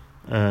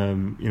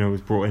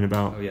was brought in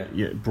about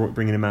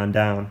bringing a man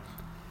down,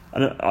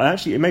 and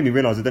it made me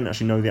realise I didn't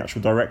actually know the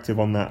actual directive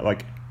on that.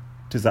 Like,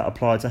 does that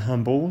apply to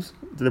handballs,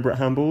 deliberate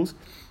handballs?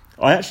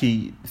 I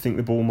actually think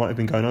the ball might have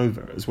been going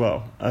over as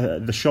well.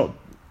 The shot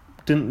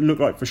didn't look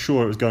like for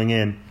sure it was going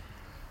in.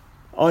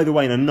 Either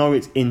way, and I know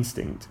it's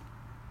instinct,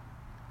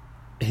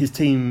 his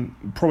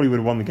team probably would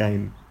have won the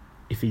game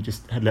if he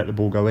just had let the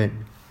ball go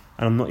in.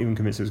 And I'm not even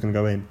convinced it was going to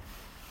go in.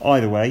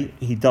 Either way,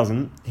 he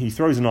doesn't. He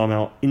throws an arm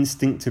out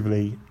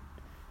instinctively.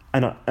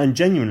 And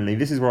genuinely,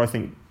 this is where I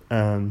think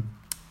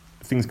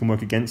things can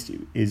work against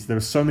you, is there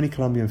are so many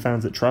Colombian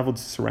fans that travelled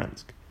to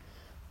Saransk.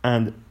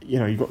 And,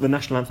 you've got the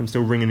national anthem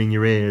still ringing in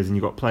your ears, and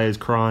you've got players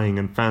crying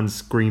and fans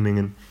screaming.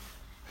 And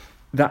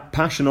that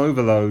passion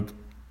overload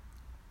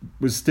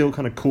was still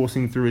kind of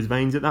coursing through his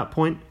veins at that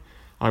point.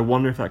 I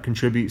wonder if that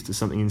contributes to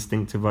something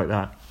instinctive like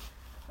that.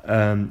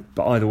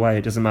 But either way,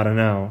 it doesn't matter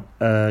now.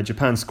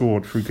 Japan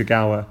scored through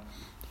Kagawa.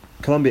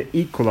 Colombia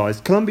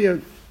equalised. Colombia,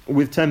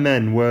 with 10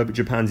 men, were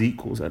Japan's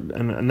equals.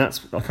 And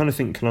that's, I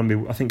think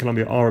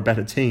Colombia are a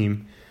better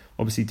team.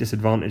 Obviously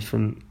disadvantaged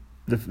from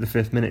the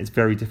fifth minute. It's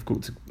very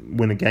difficult to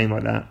win a game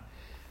like that.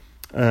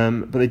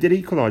 But they did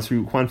equalise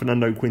through Juan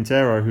Fernando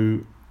Quintero,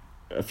 who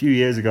a few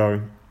years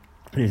ago,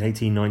 when he was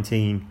 18,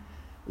 19,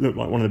 looked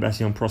like one of the best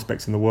young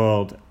prospects in the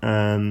world.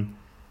 And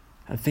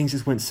things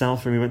just went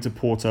south for him. He went to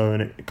Porto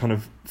and it kind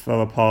of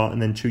fell apart.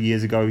 And then 2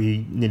 years ago,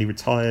 he nearly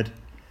retired.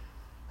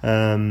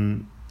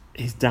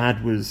 His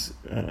dad was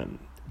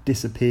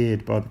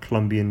disappeared by the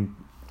Colombian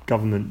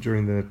government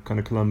during the kind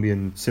of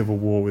Colombian civil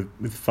war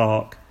with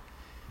FARC.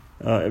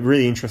 A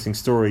really interesting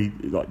story,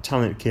 like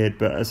talented kid,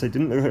 but as I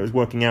didn't look like it was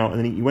working out.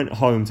 And then he went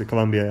home to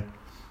Colombia,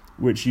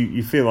 which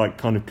you feel like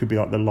kind of could be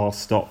like the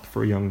last stop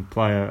for a young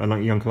player,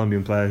 like a young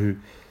Colombian player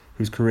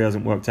whose career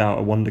hasn't worked out,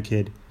 a wonder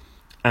kid.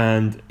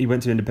 And he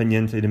went to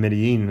Independiente de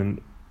Medellin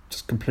and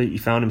just completely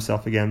found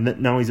himself again.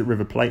 Now he's at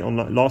River Plate.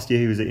 Last year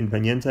he was at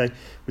Independiente,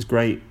 was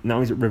great.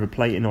 Now he's at River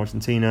Plate in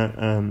Argentina,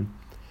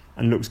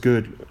 and looks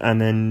good. And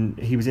then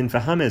he was in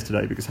for James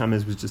today because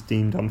James was just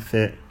deemed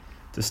unfit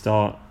to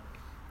start.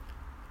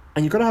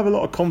 And you've got to have a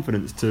lot of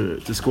confidence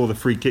to score the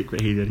free kick that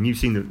he did. And you've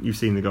seen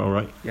the goal,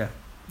 right?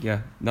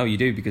 Yeah. No, you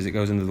do, because it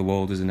goes under the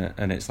wall, doesn't it?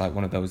 And it's like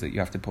one of those that you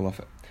have to pull off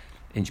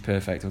inch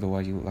perfect,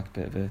 otherwise you look like a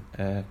bit of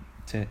a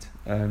tit.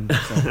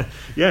 So.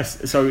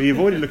 Yes, so he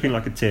avoided looking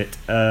like a tit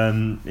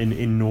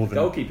in Northern.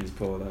 The goalkeeping's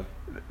poor, though.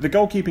 The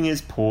goalkeeping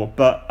is poor,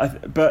 but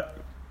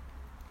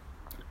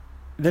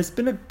there's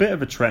been a bit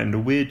of a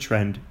weird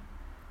trend,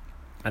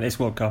 at this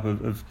World Cup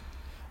of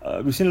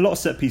we've seen a lot of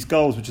set-piece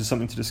goals, which is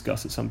something to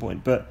discuss at some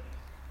point, but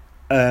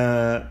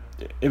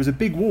it was a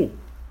big wall.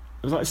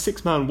 It was like a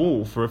 6-man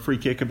wall for a free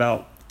kick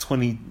about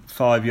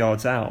 25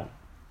 yards out.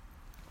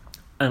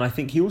 And I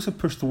think he also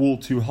pushed the wall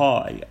too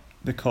high,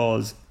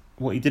 because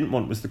what he didn't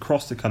want was the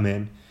cross to come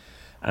in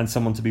and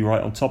someone to be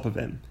right on top of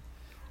him,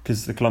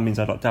 because the Colombians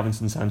had like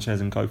Davinson Sanchez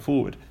and go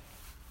forward.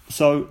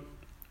 So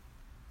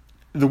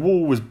the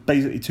wall was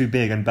basically too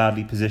big and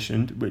badly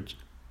positioned, which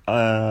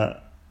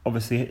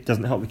obviously it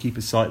doesn't help the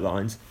keeper's sight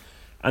lines.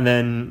 And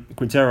then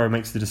Quintero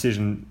makes the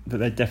decision that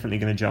they're definitely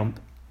going to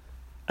jump,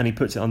 and he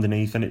puts it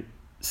underneath and it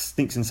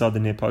sneaks inside the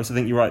near post. I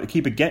think you're right, the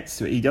keeper gets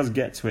to it, he does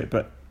get to it,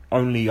 but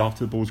only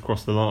after the ball's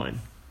crossed the line,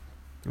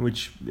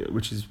 which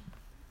is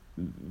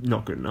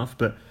not good enough.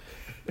 But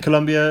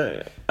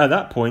Colombia, at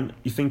that point,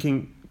 you're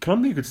thinking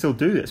Colombia could still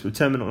do this with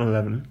 10 minutes on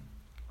 11.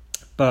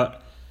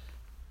 But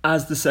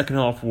as the second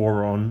half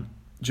wore on,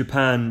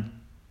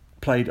 Japan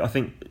played, I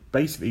think,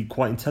 basically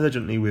quite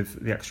intelligently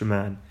with the extra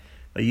man.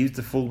 They used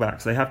the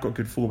fullbacks. They have got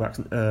good fullbacks.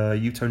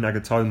 Yuto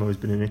Nagatomo has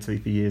been in Italy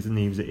for years, and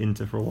he was at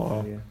Inter for a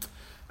while. Yeah.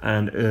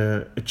 And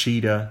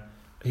Achida,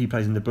 he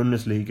plays in the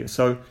Bundesliga.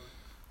 So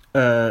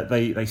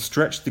they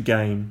stretched the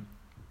game,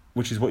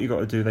 which is what you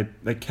got to do.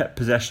 They kept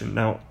possession.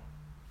 Now,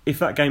 if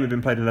that game had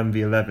been played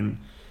 11v11,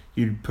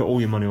 you'd put all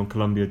your money on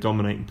Colombia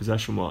dominating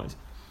possession-wise.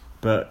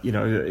 But,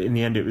 in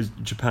the end, it was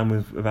Japan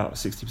with about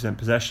 60%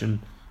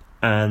 possession,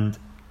 and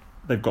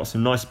they've got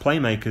some nice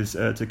playmakers,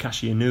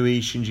 Takashi Inui,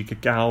 Shinji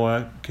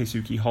Kagawa,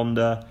 Keisuke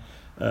Honda,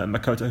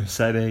 Makoto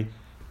Hasebe.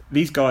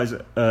 These guys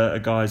are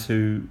guys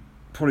who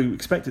probably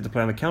expected to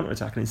play on the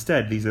counter-attack, and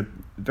instead these are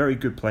very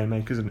good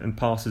playmakers and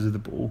passers of the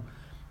ball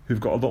who've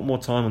got a lot more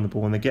time on the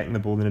ball, and they're getting the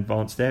ball in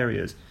advanced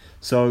areas.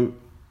 So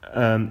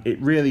it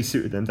really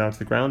suited them down to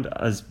the ground,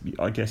 as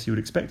I guess you would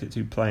expect it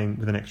to, playing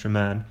with an extra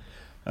man.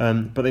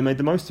 But they made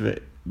the most of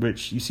it,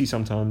 which you see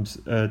sometimes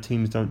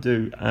teams don't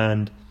do.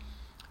 And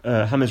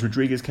James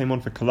Rodriguez came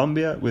on for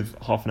Colombia with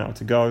half an hour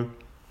to go,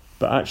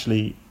 but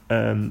actually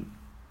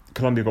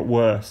Colombia got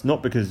worse,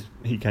 not because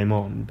he came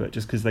on, but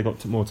just because they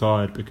got more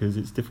tired, because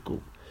it's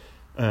difficult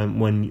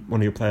when one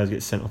of your players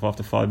gets sent off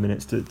after 5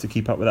 minutes to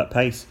keep up with that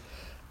pace.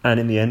 And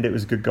in the end, it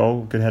was a good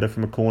goal, good header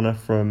from a corner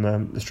from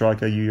the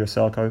striker Yuya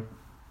Osako.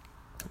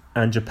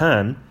 And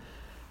Japan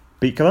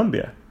beat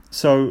Colombia.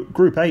 So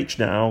Group H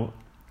now,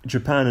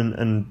 Japan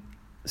and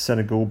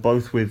Senegal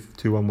both with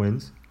 2-1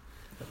 wins.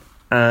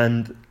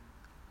 And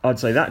I'd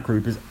say that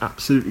group is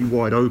absolutely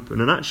wide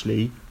open and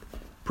actually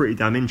pretty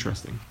damn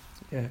interesting.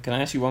 Yeah, can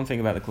I ask you one thing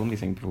about the Colombia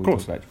thing before we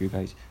talk about Group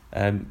H?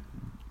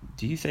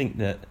 Do you think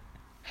that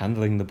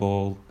handling the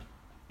ball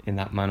in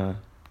that manner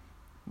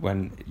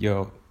when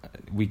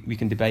we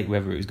can debate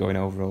whether it was going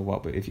over or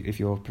what, but if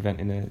you're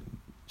preventing a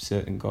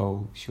certain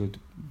goal, should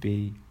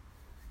be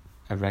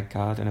a red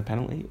card and a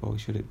penalty, or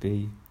should it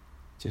be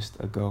just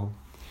a goal?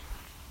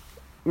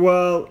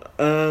 Well,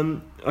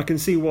 I can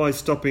see why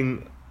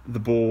stopping the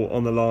ball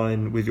on the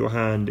line with your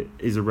hand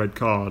is a red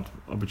card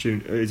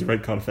is a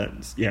red card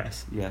offence.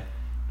 Yes. Yeah.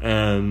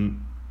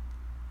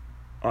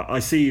 I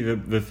see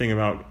the thing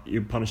about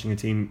you punishing a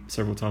team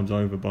several times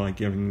over by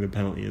giving the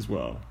penalty as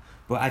well.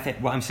 But I think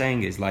what I'm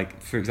saying is,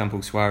 like, for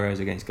example, Suarez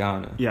against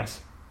Ghana.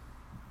 Yes.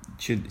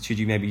 Should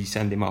you maybe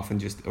send him off and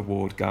just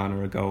award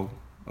Ghana a goal,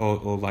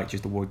 or like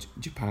just award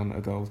Japan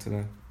a goal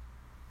today?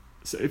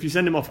 So if you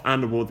send him off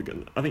and award the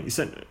goal, I think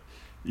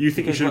you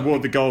think you should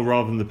award the goal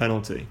rather than the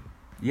penalty.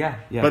 Yeah.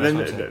 But then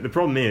the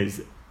problem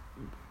is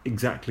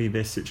exactly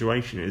this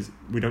situation is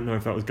we don't know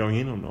if that was going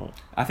in or not.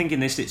 I think in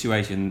this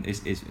situation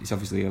it's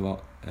obviously a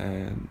lot.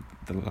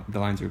 The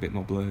lines are a bit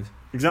more blurred.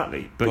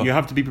 Exactly, but you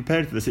have to be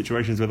prepared for the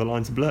situations where the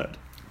lines are blurred.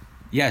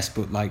 Yes,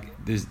 but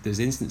like there's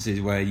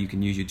instances where you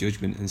can use your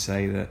judgment and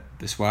say that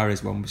the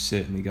Suarez one was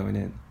certainly going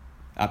in.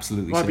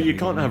 Absolutely. Right, but you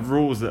can't have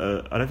rules that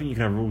are... I don't think you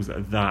can have rules that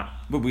are that...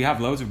 But we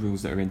have loads of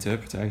rules that are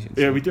interpretation.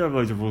 Yeah, we do have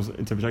loads of rules of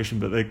interpretation,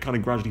 but they're kind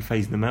of gradually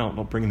phasing them out,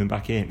 not bringing them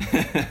back in.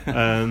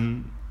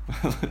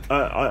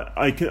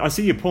 I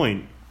see your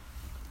point.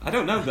 I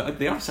don't know.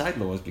 The offside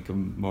law has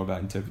become more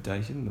about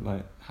interpretation.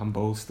 Like,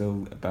 handball's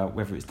still about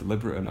whether it's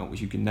deliberate or not, which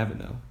you can never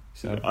know.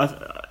 So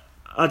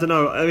I don't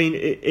know. I mean,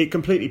 it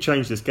completely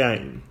changed this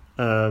game.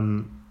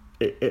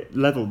 It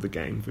levelled the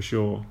game, for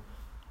sure.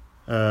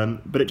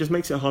 But it just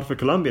makes it hard for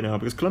Colombia now,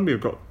 because Colombia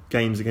have got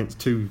games against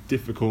two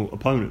difficult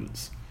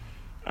opponents,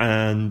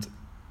 and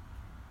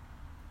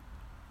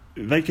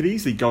they could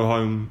easily go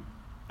home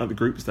at the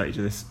group stage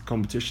of this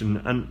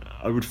competition, and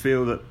I would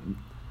feel that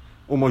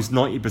almost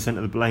 90%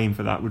 of the blame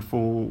for that would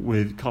fall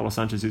with Carlos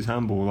Sanchez's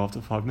handball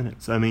after 5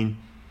 minutes. I mean,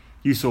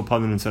 you saw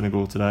Poland and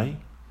Senegal today.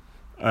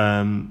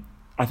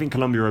 I think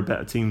Colombia are a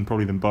better team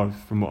probably than both,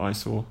 from what I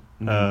saw.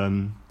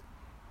 Mm-hmm.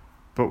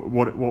 But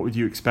what would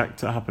you expect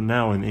to happen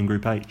now in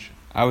Group H?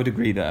 I would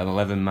agree that an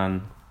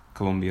 11-man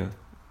Colombia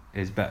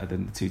is better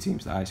than the two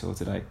teams that I saw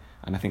today,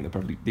 and I think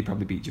they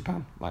probably beat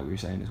Japan, like we were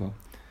saying as well.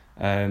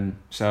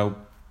 So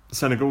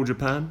Senegal,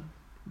 Japan,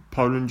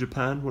 Poland,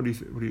 Japan. What do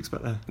you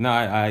expect there? No,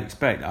 I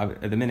expect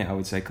at the minute I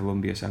would say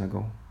Colombia,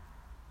 Senegal.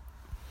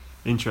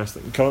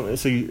 Interesting.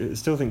 So you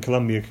still think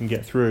Colombia can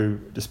get through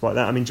despite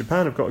that? I mean,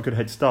 Japan have got a good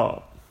head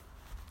start.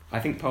 I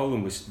think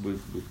Poland was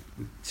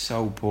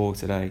so poor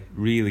today,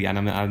 really,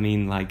 and I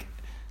mean like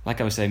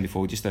I was saying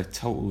before, just a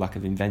total lack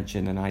of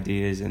invention and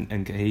ideas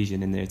and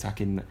cohesion in their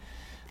attacking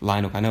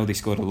lineup. I know they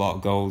scored a lot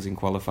of goals in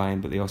qualifying,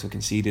 but they also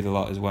conceded a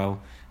lot as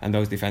well, and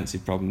those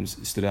defensive problems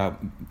stood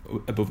out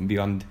above and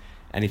beyond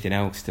anything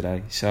else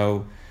today.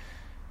 So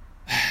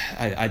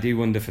I do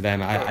wonder for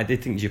them. I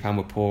did think Japan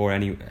were poor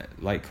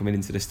coming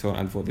into this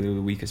tournament. I thought they were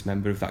the weakest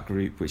member of that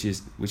group, which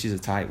is a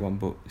tight one,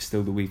 but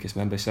still the weakest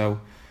member. So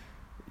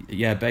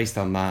yeah, based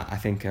on that, I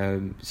think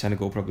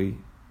Senegal probably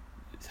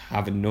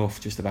have enough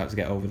just about to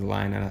get over the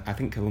line, and I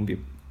think Colombia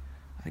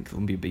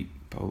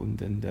beat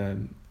Poland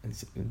and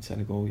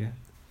Senegal. Yeah.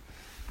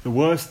 The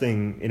worst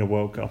thing in a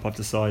World Cup, I've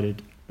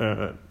decided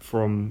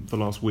from the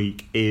last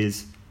week,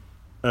 is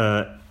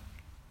an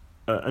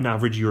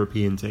average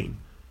European team,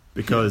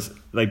 because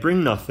they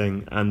bring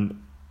nothing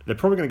and they're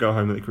probably going to go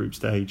home at the group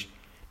stage,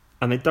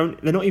 and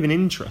they're not even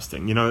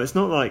interesting. You know, it's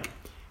not like.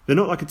 They're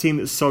not like a team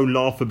that's so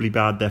laughably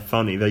bad they're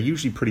funny. They're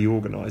usually pretty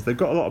organised. They've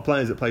got a lot of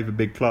players that play for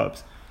big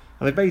clubs,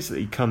 and they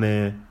basically come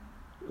here,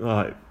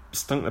 like,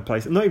 stunk the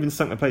place. Not even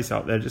stunk the place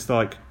out. They're just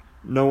like,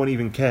 no one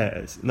even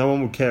cares. No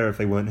one would care if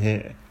they weren't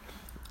here.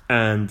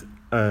 And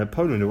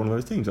Poland are one of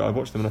those teams. I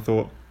watched them and I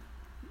thought,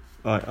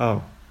 like,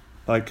 oh,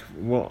 like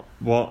what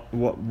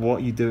are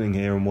you doing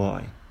here and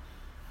why?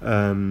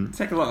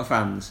 Take a lot of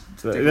fans.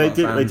 They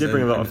did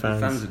bring a lot of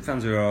fans.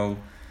 Fans are all.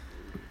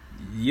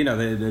 You know,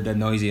 they're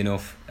noisy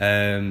enough.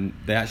 They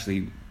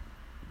actually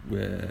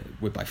were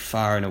by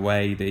far and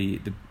away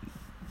the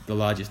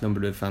largest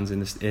number of fans in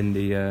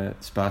the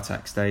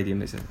Spartak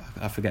Stadium.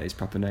 I forget its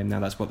proper name now.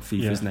 That's what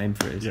FIFA's name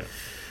for it is.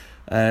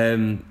 Yeah.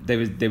 They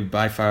were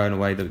by far and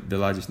away the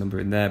largest number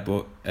in there,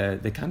 but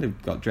they kind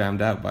of got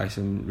drowned out by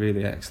some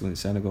really excellent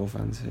Senegal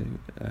fans who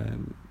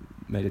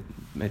made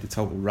a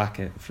total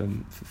racket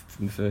from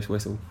the first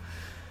whistle.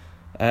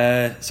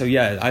 So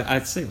yeah,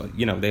 I'd say, like,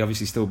 you know, they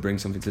obviously still bring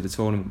something to the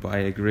tournament, but I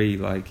agree,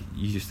 like,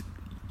 you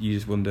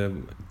just wonder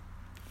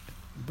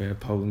where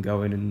Poland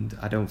going, and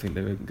I don't think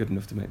they were good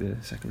enough to make the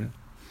second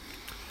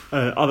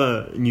round.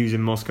 Other news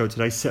in Moscow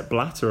today: Sepp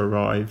Blatter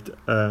arrived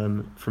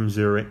from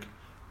Zurich,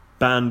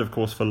 banned of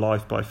course for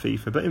life by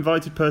FIFA, but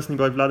invited personally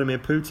by Vladimir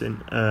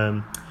Putin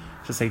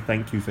to say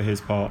thank you for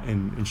his part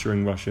in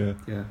ensuring Russia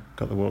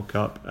got the World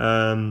Cup.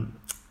 Do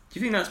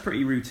you think that's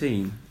pretty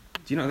routine?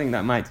 Do you not think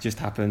that might just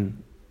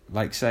happen?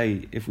 Like,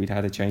 say, if we'd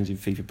had a change in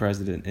FIFA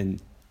president, and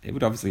it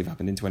would obviously have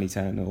happened in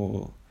 2010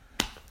 or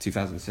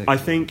 2006. I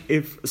think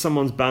if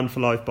someone's banned for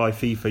life by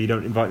FIFA, you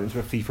don't invite them to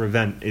a FIFA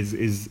event.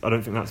 I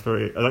don't think that's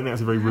very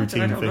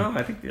routine thing. Know.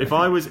 I think, if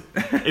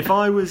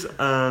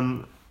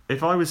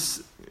I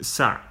was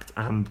sacked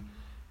and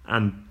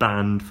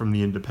banned from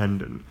the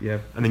Independent,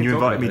 and then you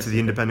invited me to the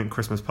Independent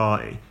Christmas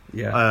party,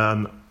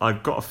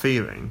 I've got a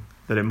feeling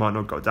that it might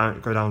not go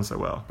down so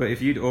well. But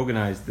if you'd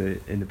organised the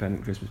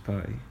Independent Christmas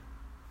party,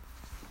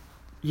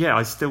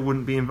 I still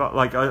wouldn't be invited.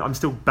 Like I'm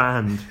still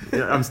banned.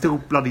 I'm still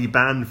bloody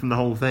banned from the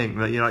whole thing.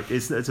 But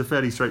it's a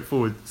fairly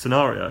straightforward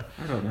scenario.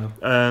 I don't know.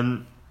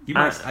 You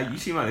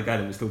seem like the guy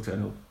that would still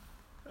turn up.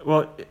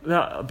 Well,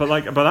 but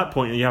by that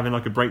point you're having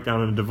like a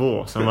breakdown and a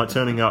divorce. I'm like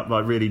turning up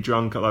like really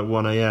drunk at like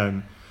 1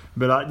 a.m.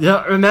 But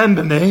like,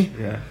 remember me?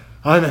 Yeah.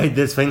 I made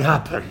this thing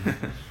happen.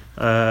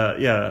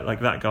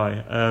 Like that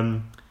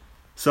guy.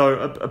 So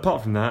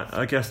apart from that,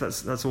 I guess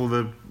that's all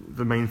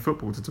the main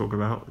football to talk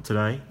about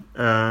today.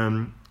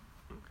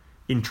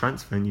 In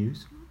transfer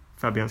news,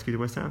 Fabianski to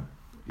West Ham,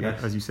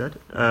 as you said.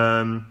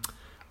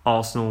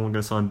 Arsenal are going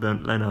to sign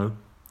Bernd Leno,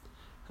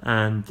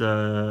 and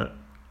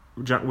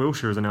Jack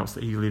Wilshere has announced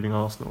that he's leaving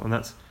Arsenal, and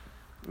that's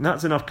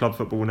enough club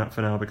football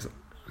for now, because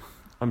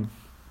I'm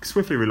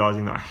swiftly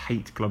realising that I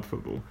hate club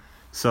football.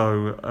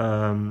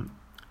 So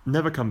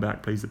never come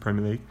back, please, the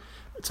Premier League.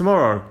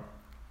 Tomorrow,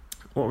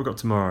 what have we got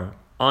tomorrow?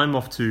 I'm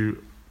off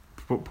to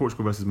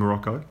Portugal versus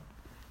Morocco.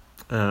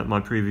 My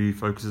preview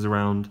focuses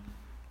around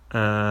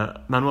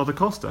Manuel da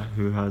Costa,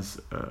 who was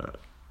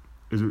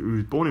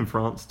born in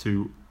France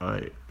to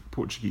a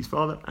Portuguese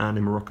father and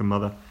a Moroccan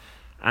mother,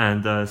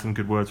 and some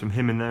good words from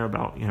him in there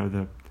about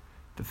the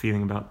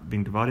feeling about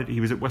being divided. He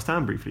was at West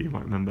Ham briefly, you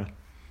might remember.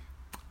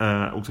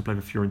 Also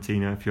played for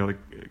Fiorentina, a few other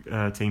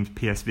teams,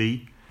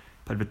 PSV.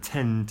 Played for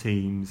 10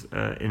 teams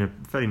in a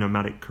fairly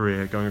nomadic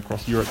career, going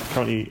across Europe,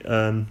 currently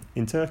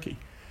in Turkey.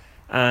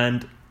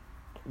 And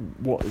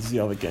what is the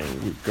other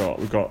game we've got?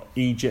 We've got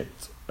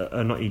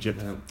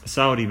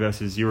Saudi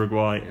versus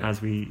Uruguay,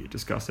 as we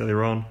discussed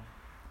earlier on.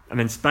 And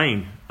then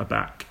Spain are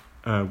back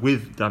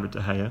with David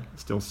De Gea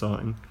still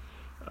starting.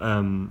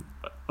 I'm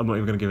not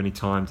even going to give any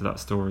time to that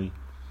story.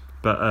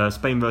 But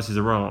Spain versus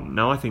Iran.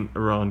 Now I think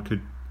Iran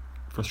could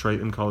frustrate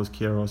them. Carlos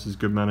Queiroz is a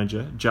good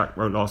manager. Jack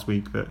wrote last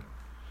week that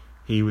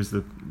he was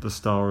the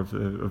star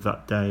of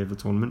that day of the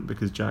tournament,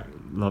 because Jack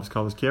loves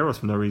Carlos Queiroz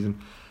for no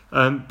reason.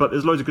 But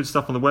there's loads of good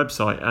stuff on the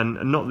website,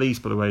 and not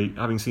least, by the way,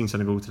 having seen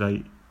Senegal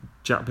today,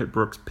 Jack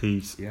Pitt-Brooks'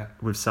 piece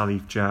with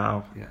Salif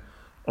Diao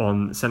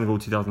on Senegal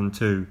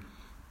 2002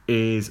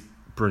 is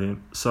brilliant.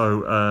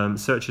 So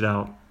search it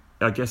out.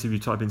 I guess if you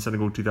type in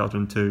Senegal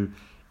 2002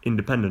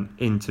 Independent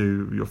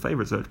into your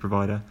favourite search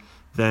provider,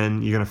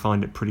 then you're going to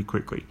find it pretty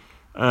quickly.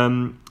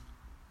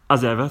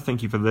 As ever,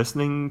 thank you for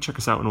listening. Check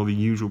us out in all the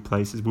usual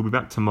places. We'll be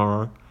back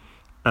tomorrow.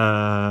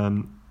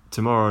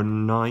 Tomorrow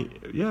night.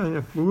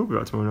 Yeah, we will be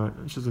back tomorrow night.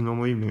 It's just a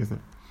normal evening, isn't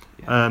it?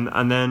 Yeah.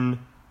 And then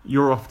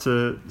you're off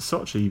to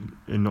Sochi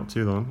in not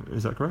too long.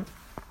 Is that correct?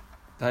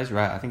 That is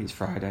right. I think it's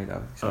Friday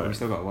though, so we've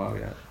still got a while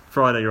yet.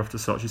 Friday, you're off to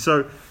Sochi.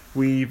 So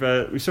we've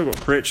still got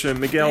Pritch and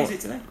Miguel. What day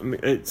is it today?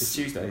 It's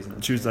Tuesday, isn't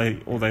it?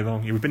 Tuesday all day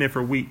long. Yeah, we've been here for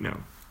a week now.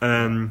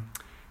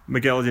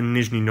 Miguel is in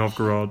Nizhny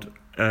Novgorod.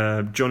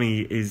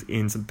 Johnny is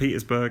in St.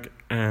 Petersburg,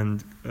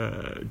 and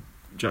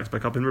Jack's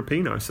back up in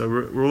Rapino. So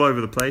we're all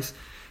over the place,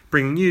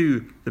 bringing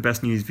you the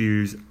best news,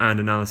 views and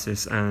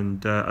analysis.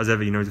 And as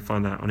ever, you know to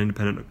find that on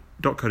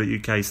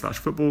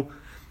independent.co.uk/football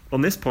on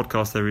this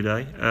podcast every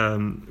day,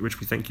 which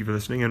we thank you for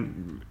listening.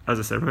 And as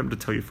I said, remember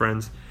to tell your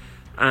friends,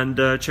 and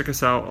check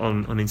us out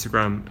on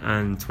Instagram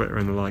and Twitter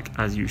and the like,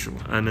 as usual.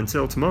 And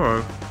until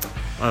tomorrow,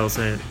 I'll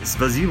say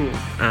Spasibo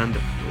and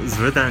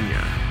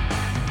Zvedanya.